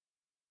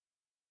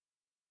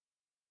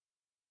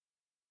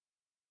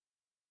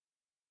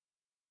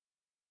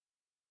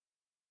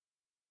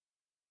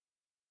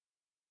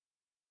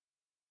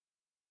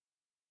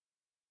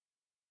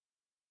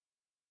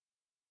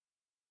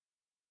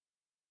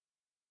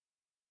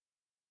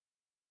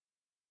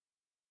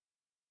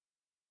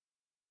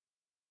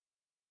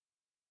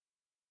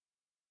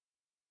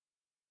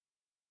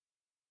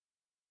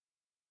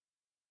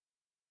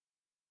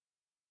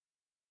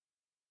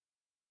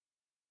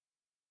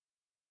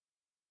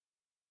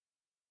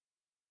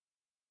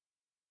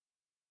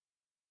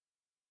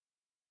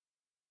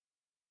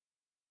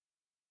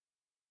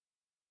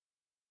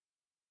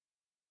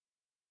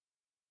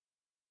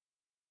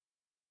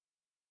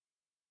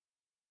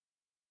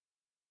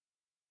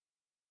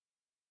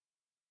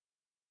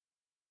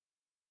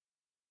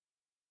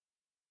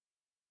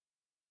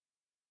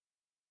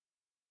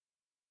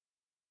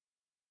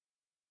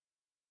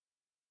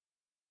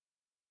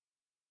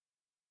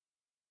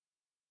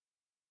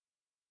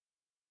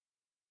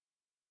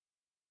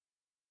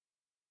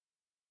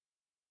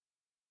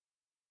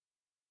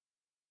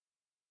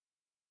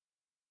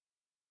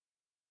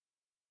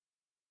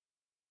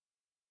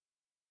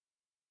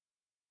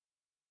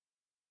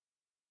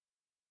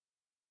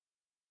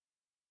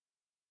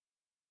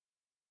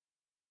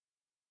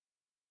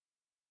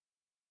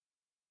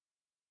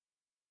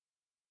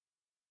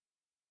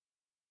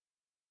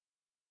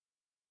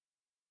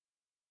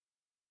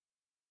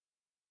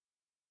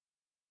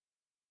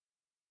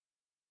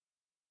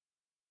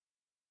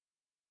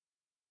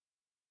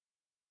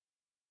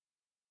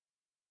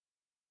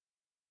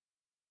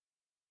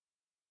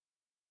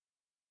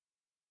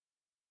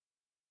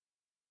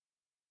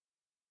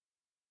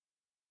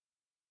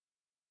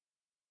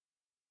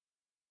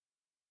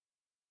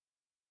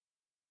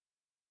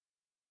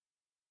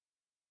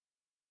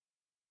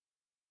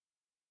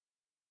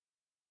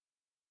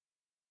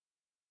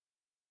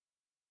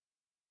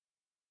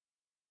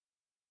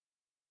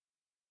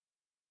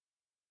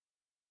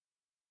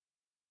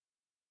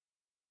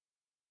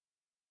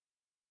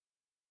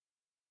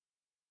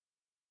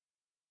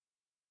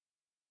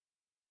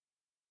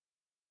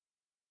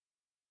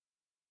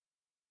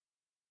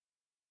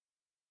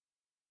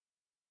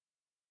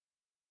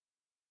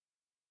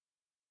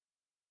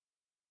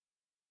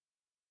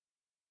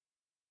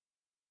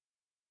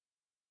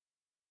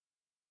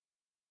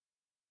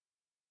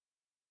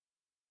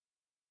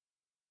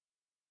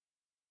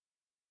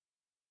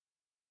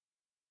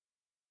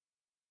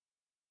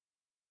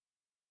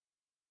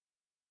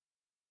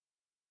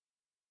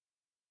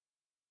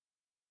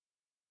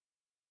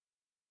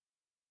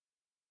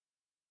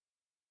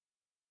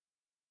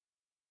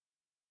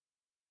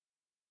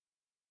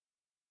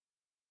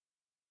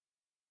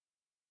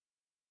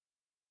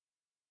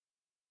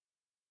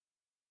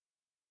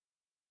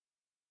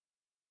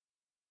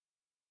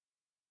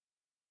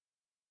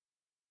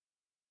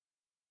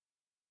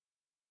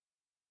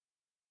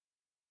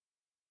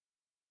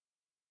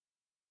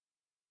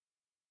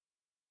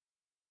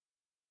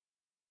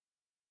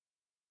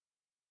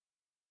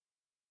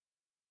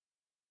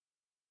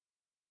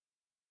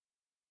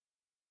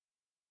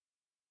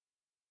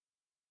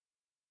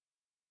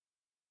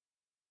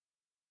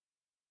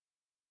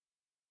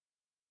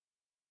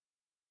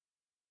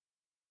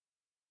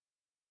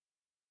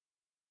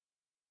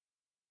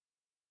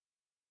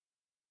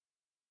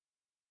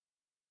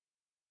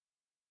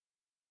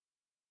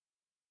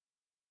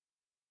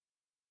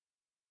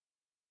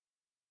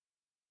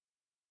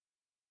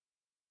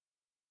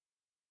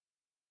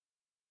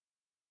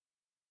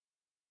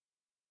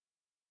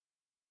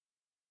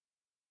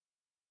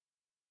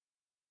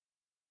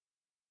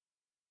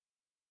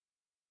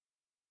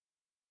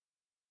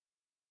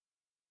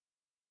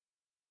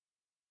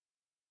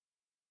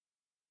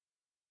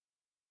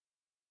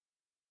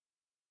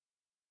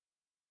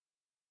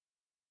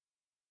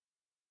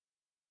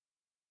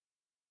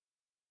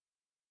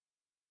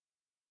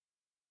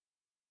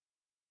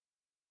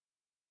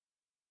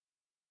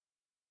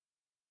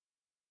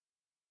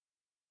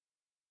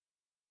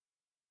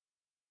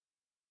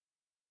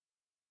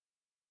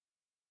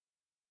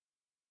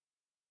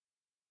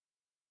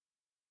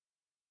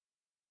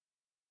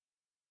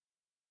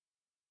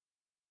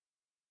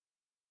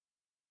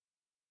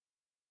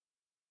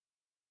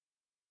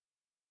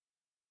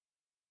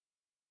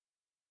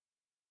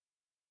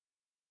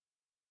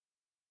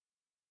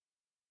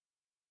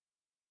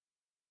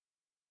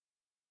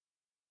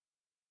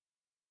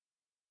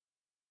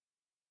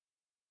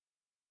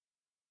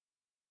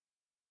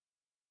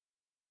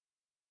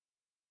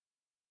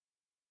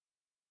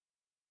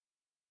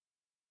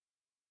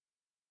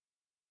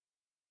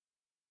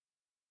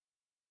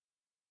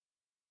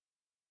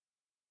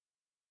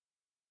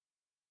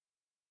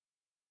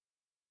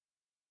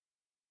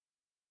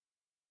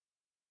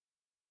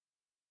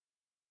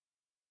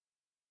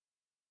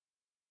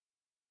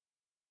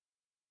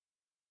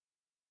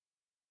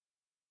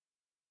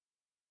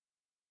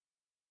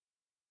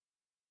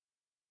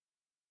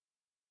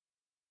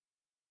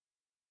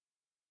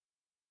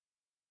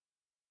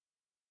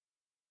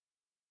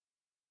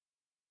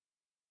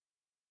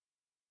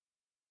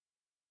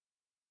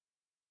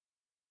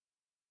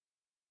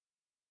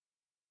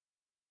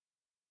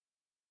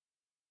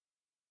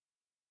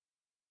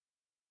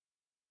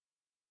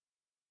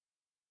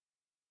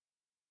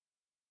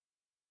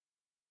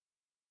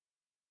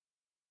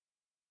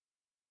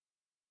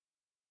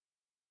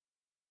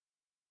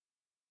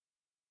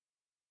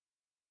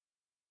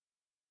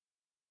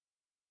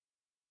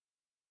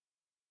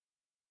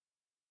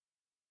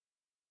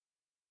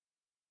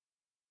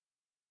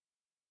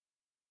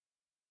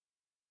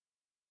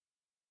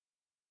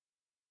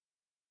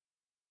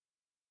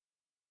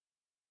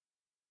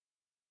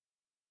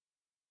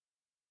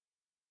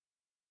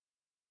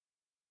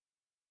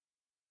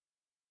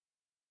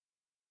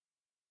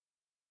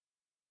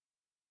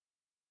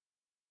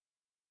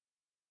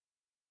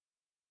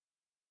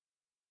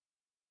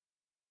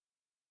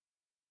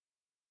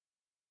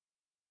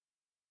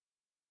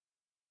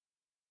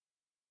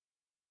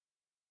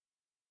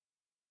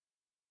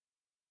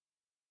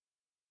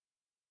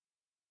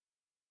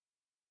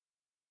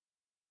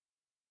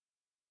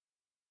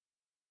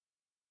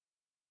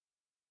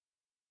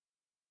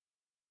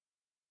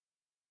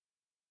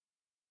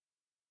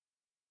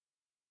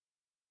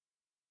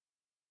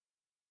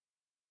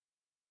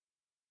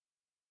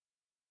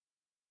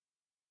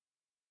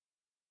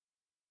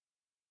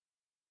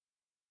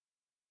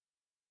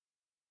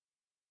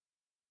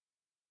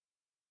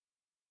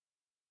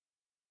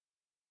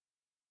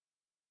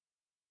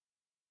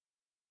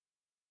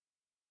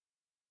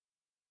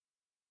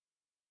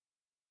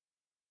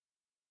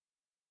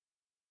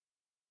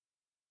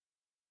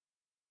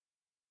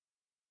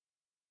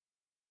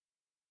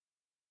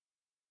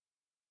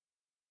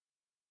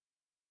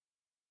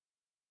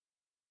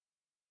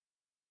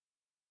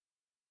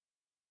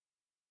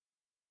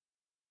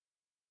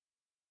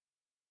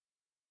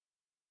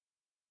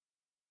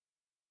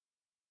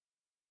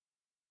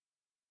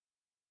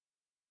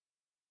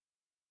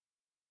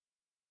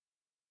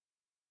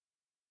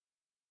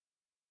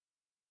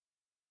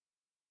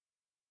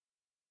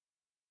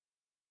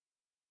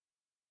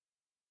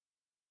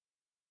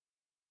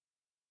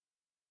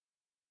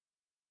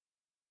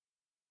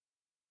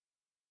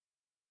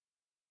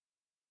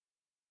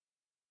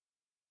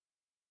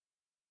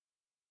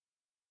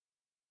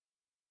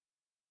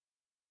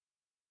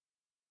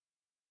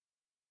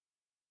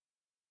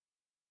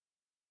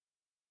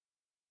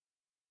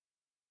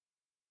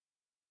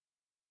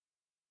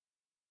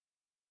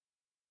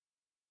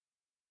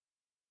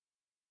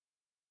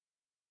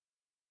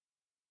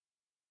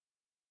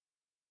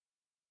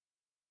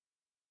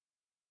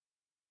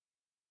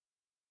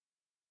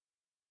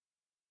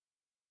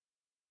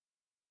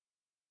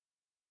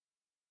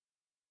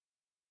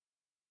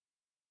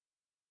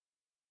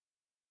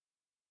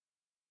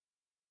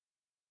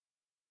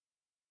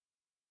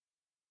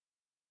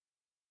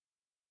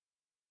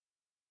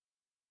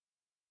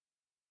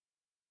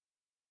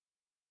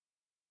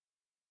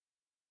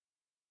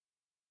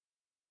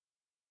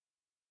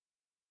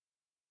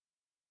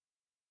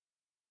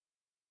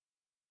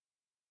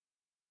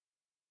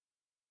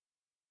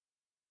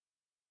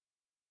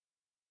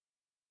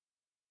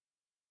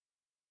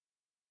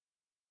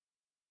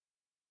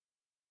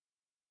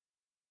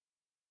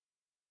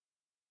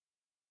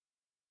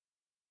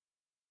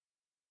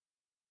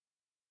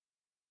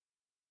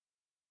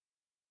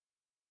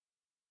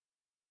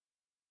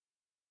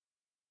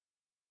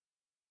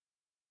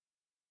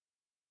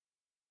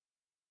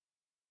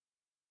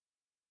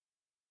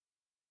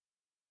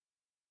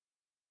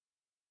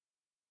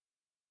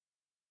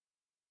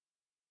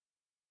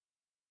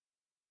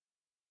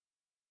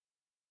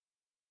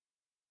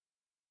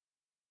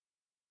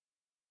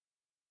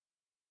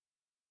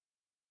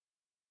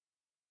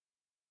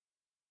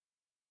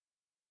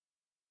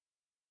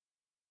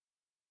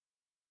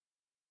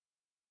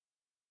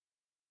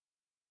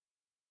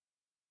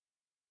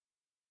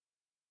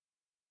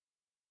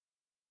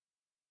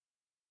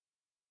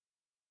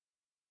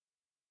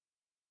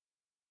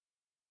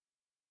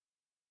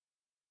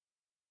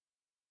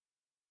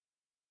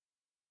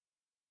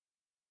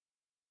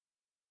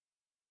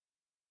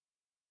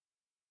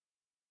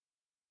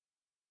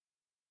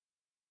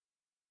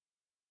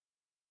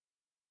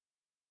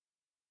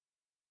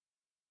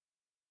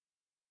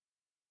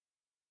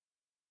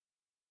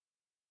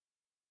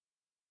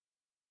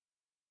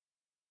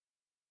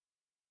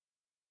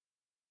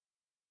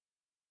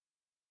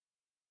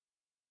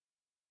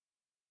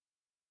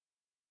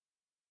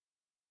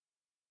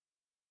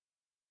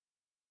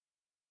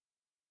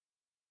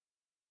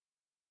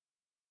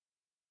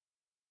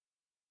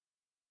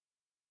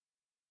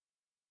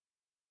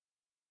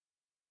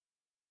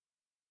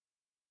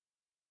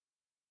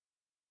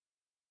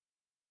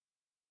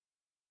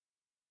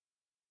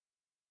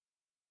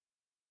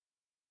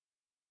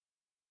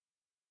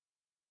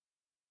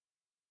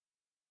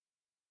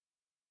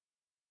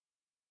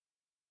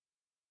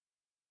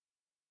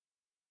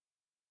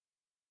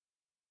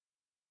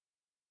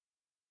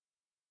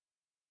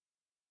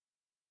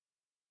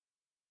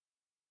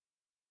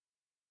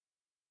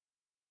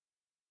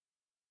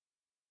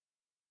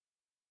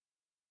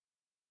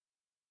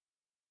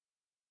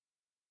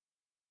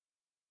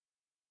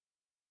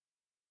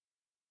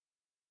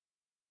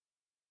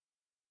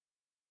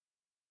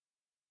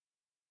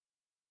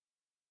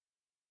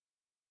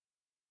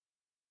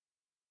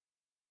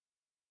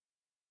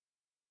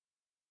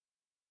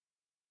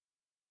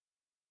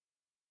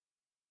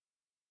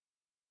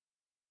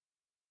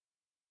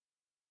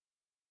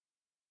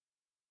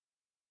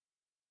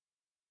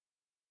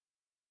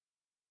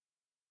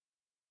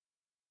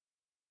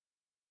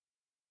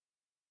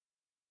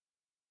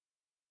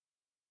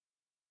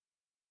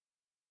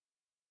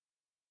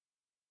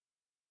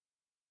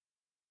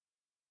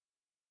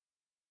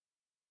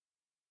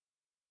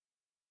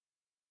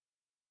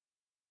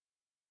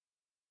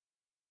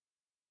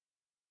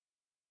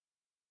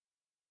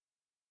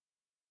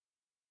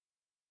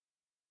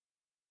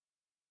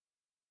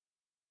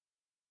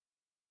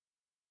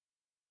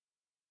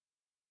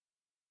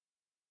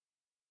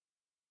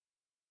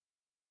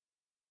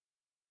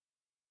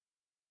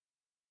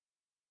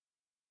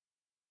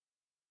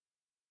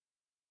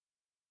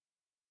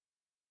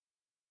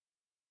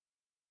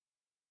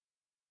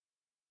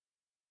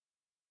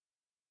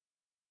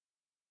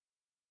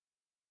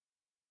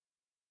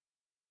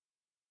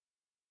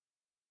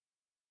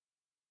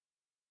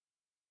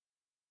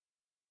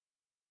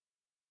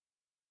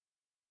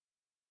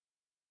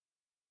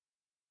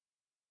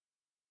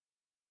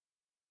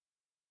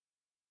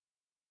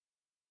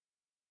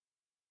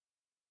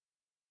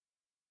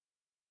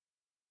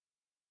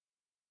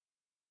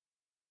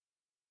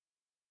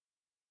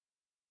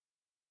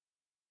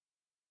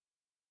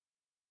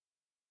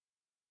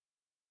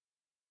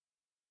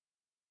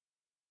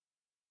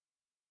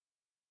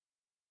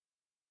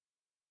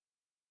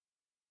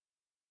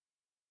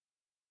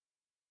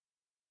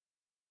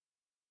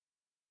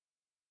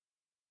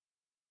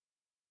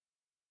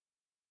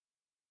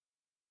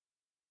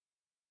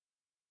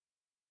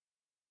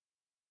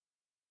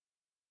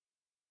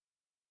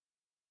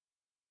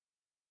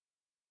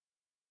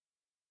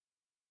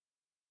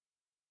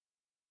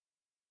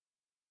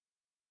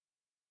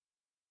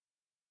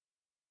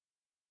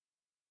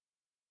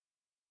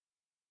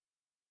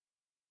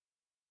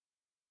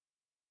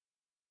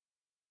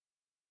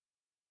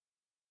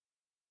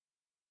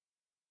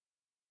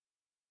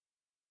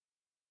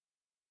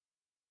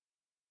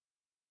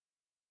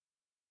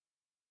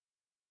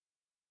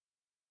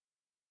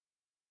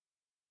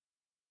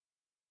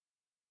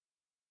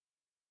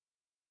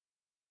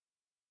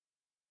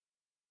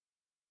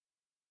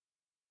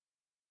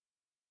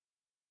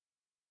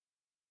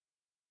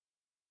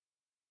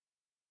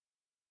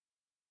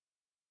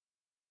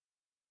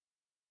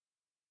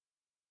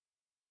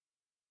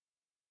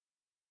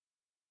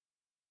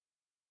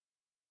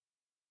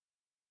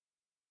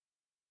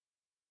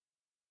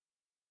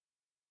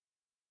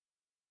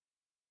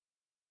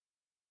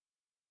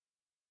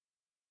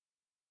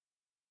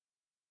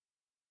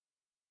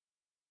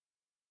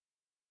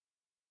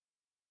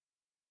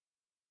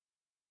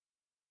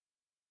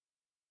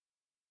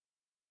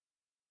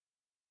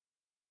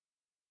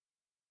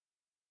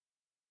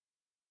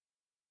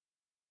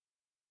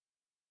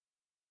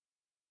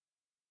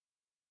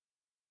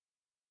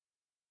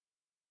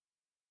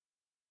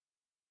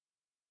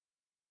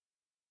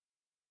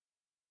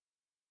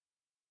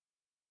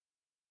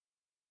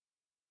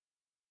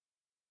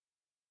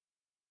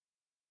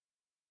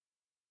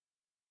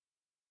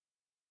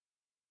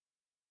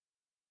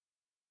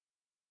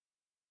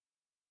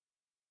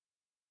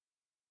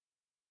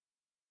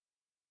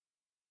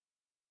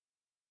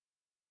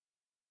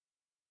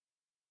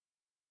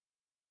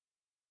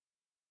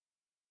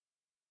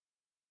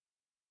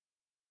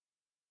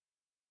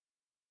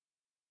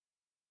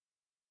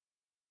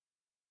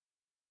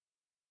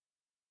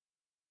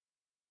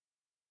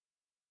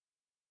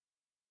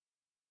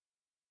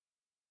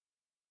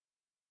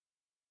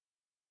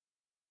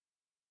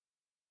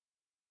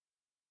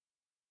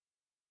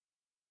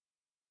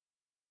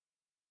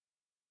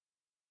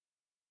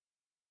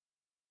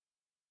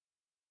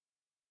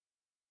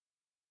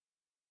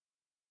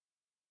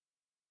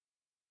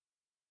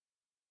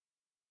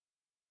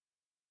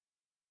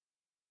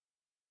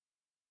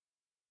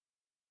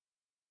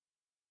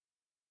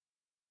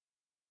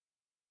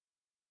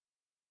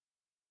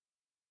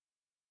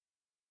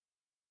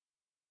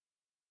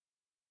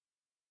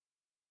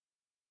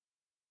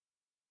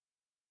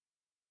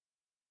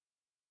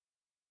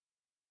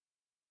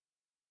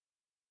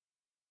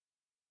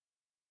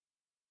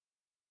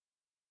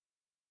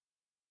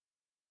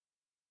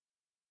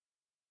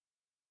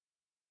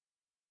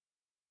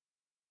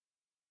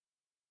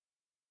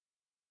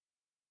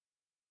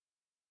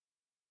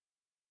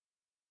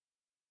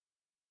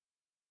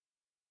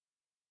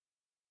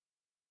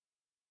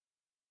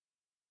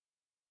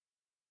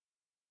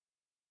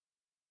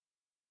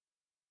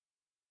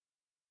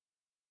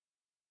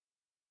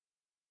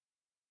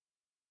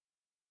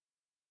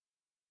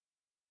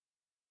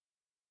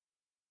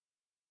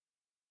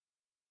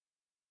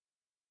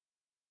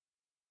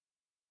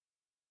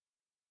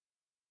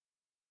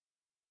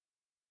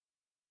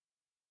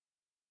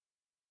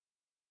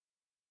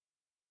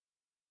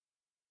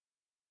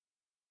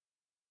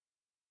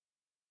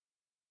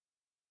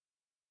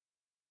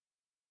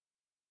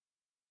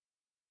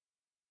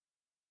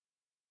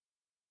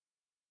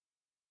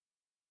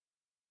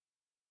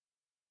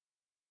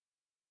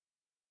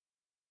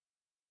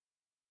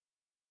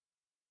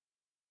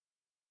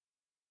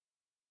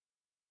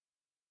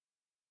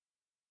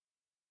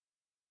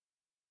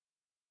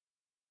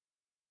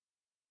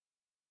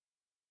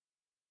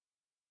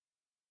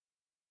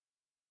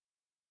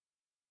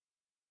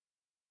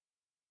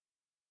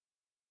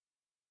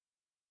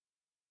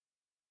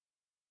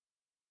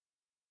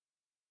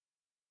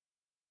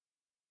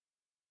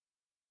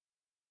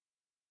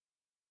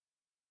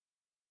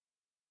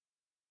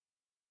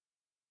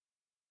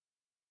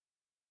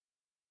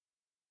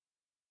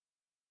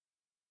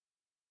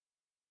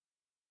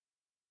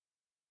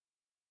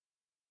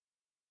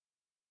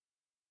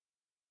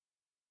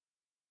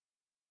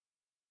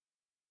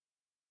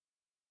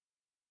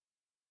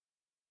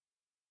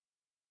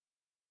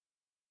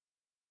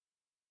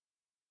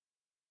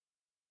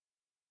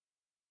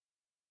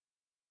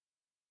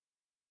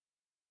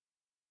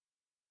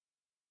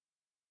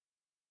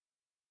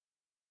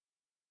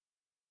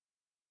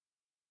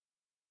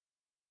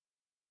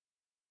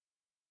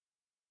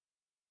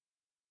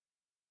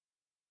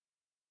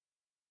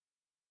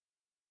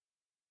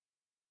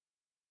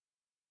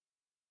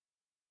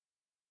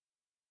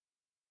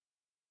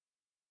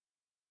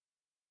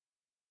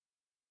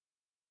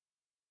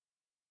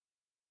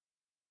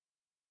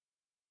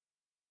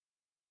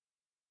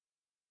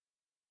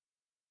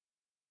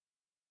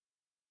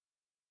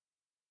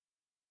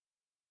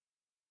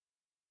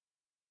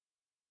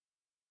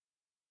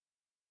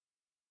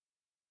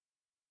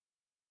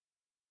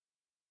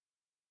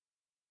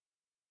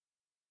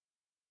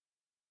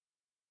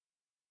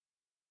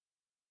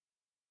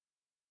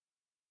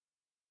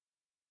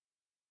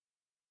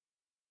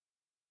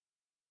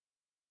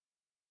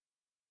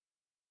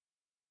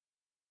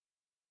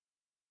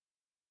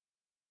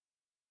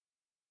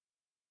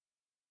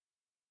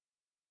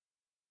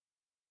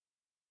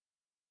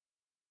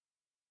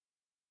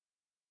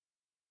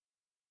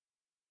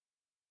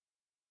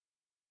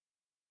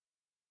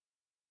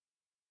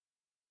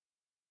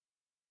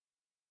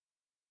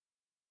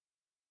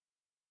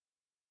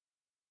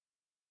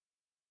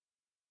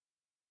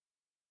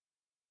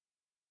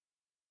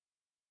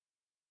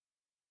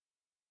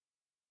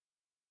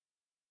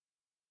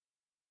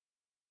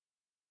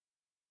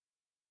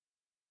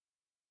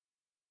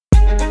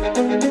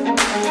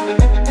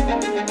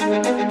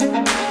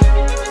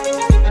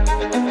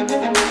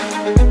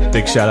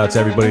 Big shout out to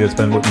everybody that's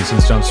been with me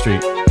since Jump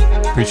Street.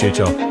 Appreciate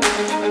y'all.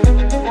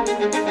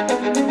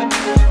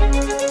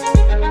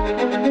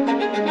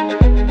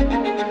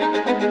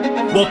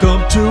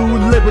 Welcome to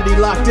Liberty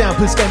Lockdown.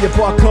 Please scan your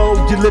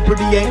barcode. Your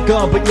liberty ain't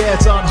gone, but yeah,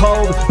 it's on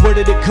hold. Where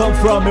did it come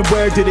from and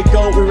where did it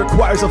go? It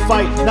requires a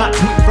fight, not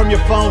tweeting from your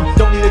phone.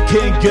 Don't need a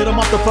king, get him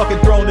off the fucking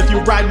throne. If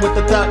you're riding with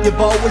the thought,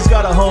 you've always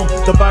got a home.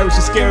 The virus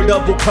you're scared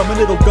of will come and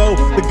it'll go.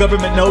 The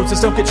government knows,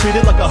 just don't get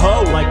treated like a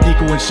hoe. Like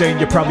Nico and Shane,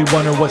 you're probably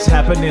wondering what's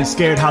happening.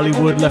 Scared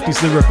Hollywood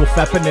lefties lyrical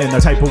fappening.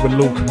 A typo with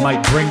Luke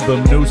might bring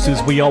them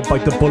nooses. We all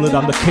bite the bullet,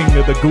 I'm the king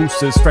of the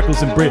gooses.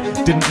 Freckles and Brit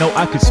didn't know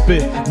I could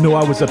spit. Knew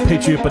I was a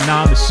patriot, but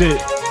now I'm the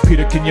shit.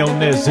 Peter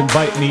Quinones,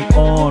 invite me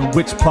on.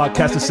 Which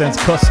podcaster sends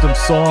custom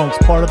songs?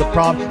 Part of the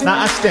problem, now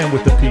I stand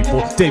with the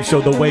people. Dave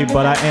showed the way,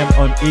 but I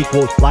am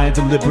unequal. Lions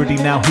of Liberty,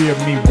 now hear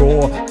me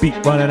roar. Beat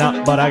running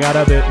out, but I got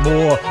a bit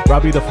more.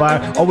 Robbie the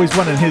Fire, always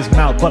running his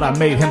mouth, but I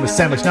made him a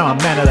sandwich, now I'm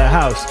man of the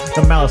house.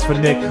 The malice for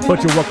Nick,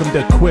 but you're welcome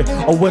to quit.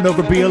 I went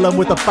over BLM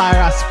with the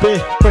fire I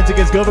spit. Friends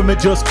against government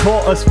just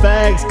call us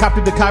fags.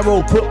 Copied the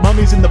Cairo, put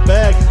mummies in the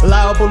bag.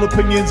 Allowable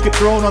opinions get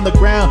thrown on the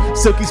ground.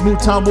 Silky Smooth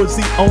Tom was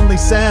the only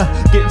sound.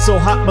 Getting so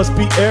hot must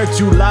be Air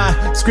July.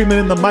 Screaming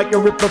in the mic, a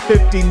Ripper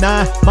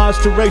 59. Miles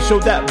to ratio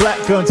that black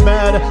guns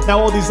matter. Now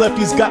all these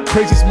lefties got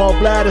crazy small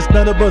bladders.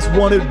 None of us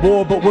wanted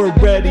war, but we're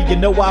ready. You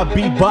know I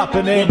be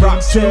bopping and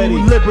rock steady.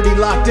 Liberty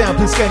Lockdown,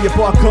 please scan your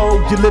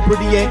barcode. Your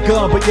liberty ain't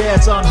gone, but yeah,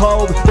 it's on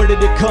hold. Where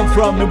did it come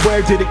from and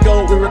where did it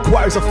go? It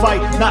requires a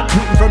fight, not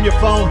tweeting from your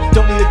phone.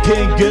 Don't need a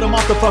king, get him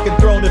off the fucking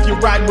throne. If you're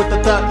riding with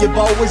the thought, you've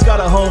always got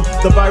a home.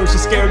 The virus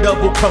you're scared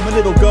of will come and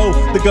it'll go.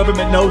 The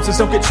government knows, just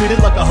don't get treated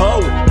like a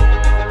hoe.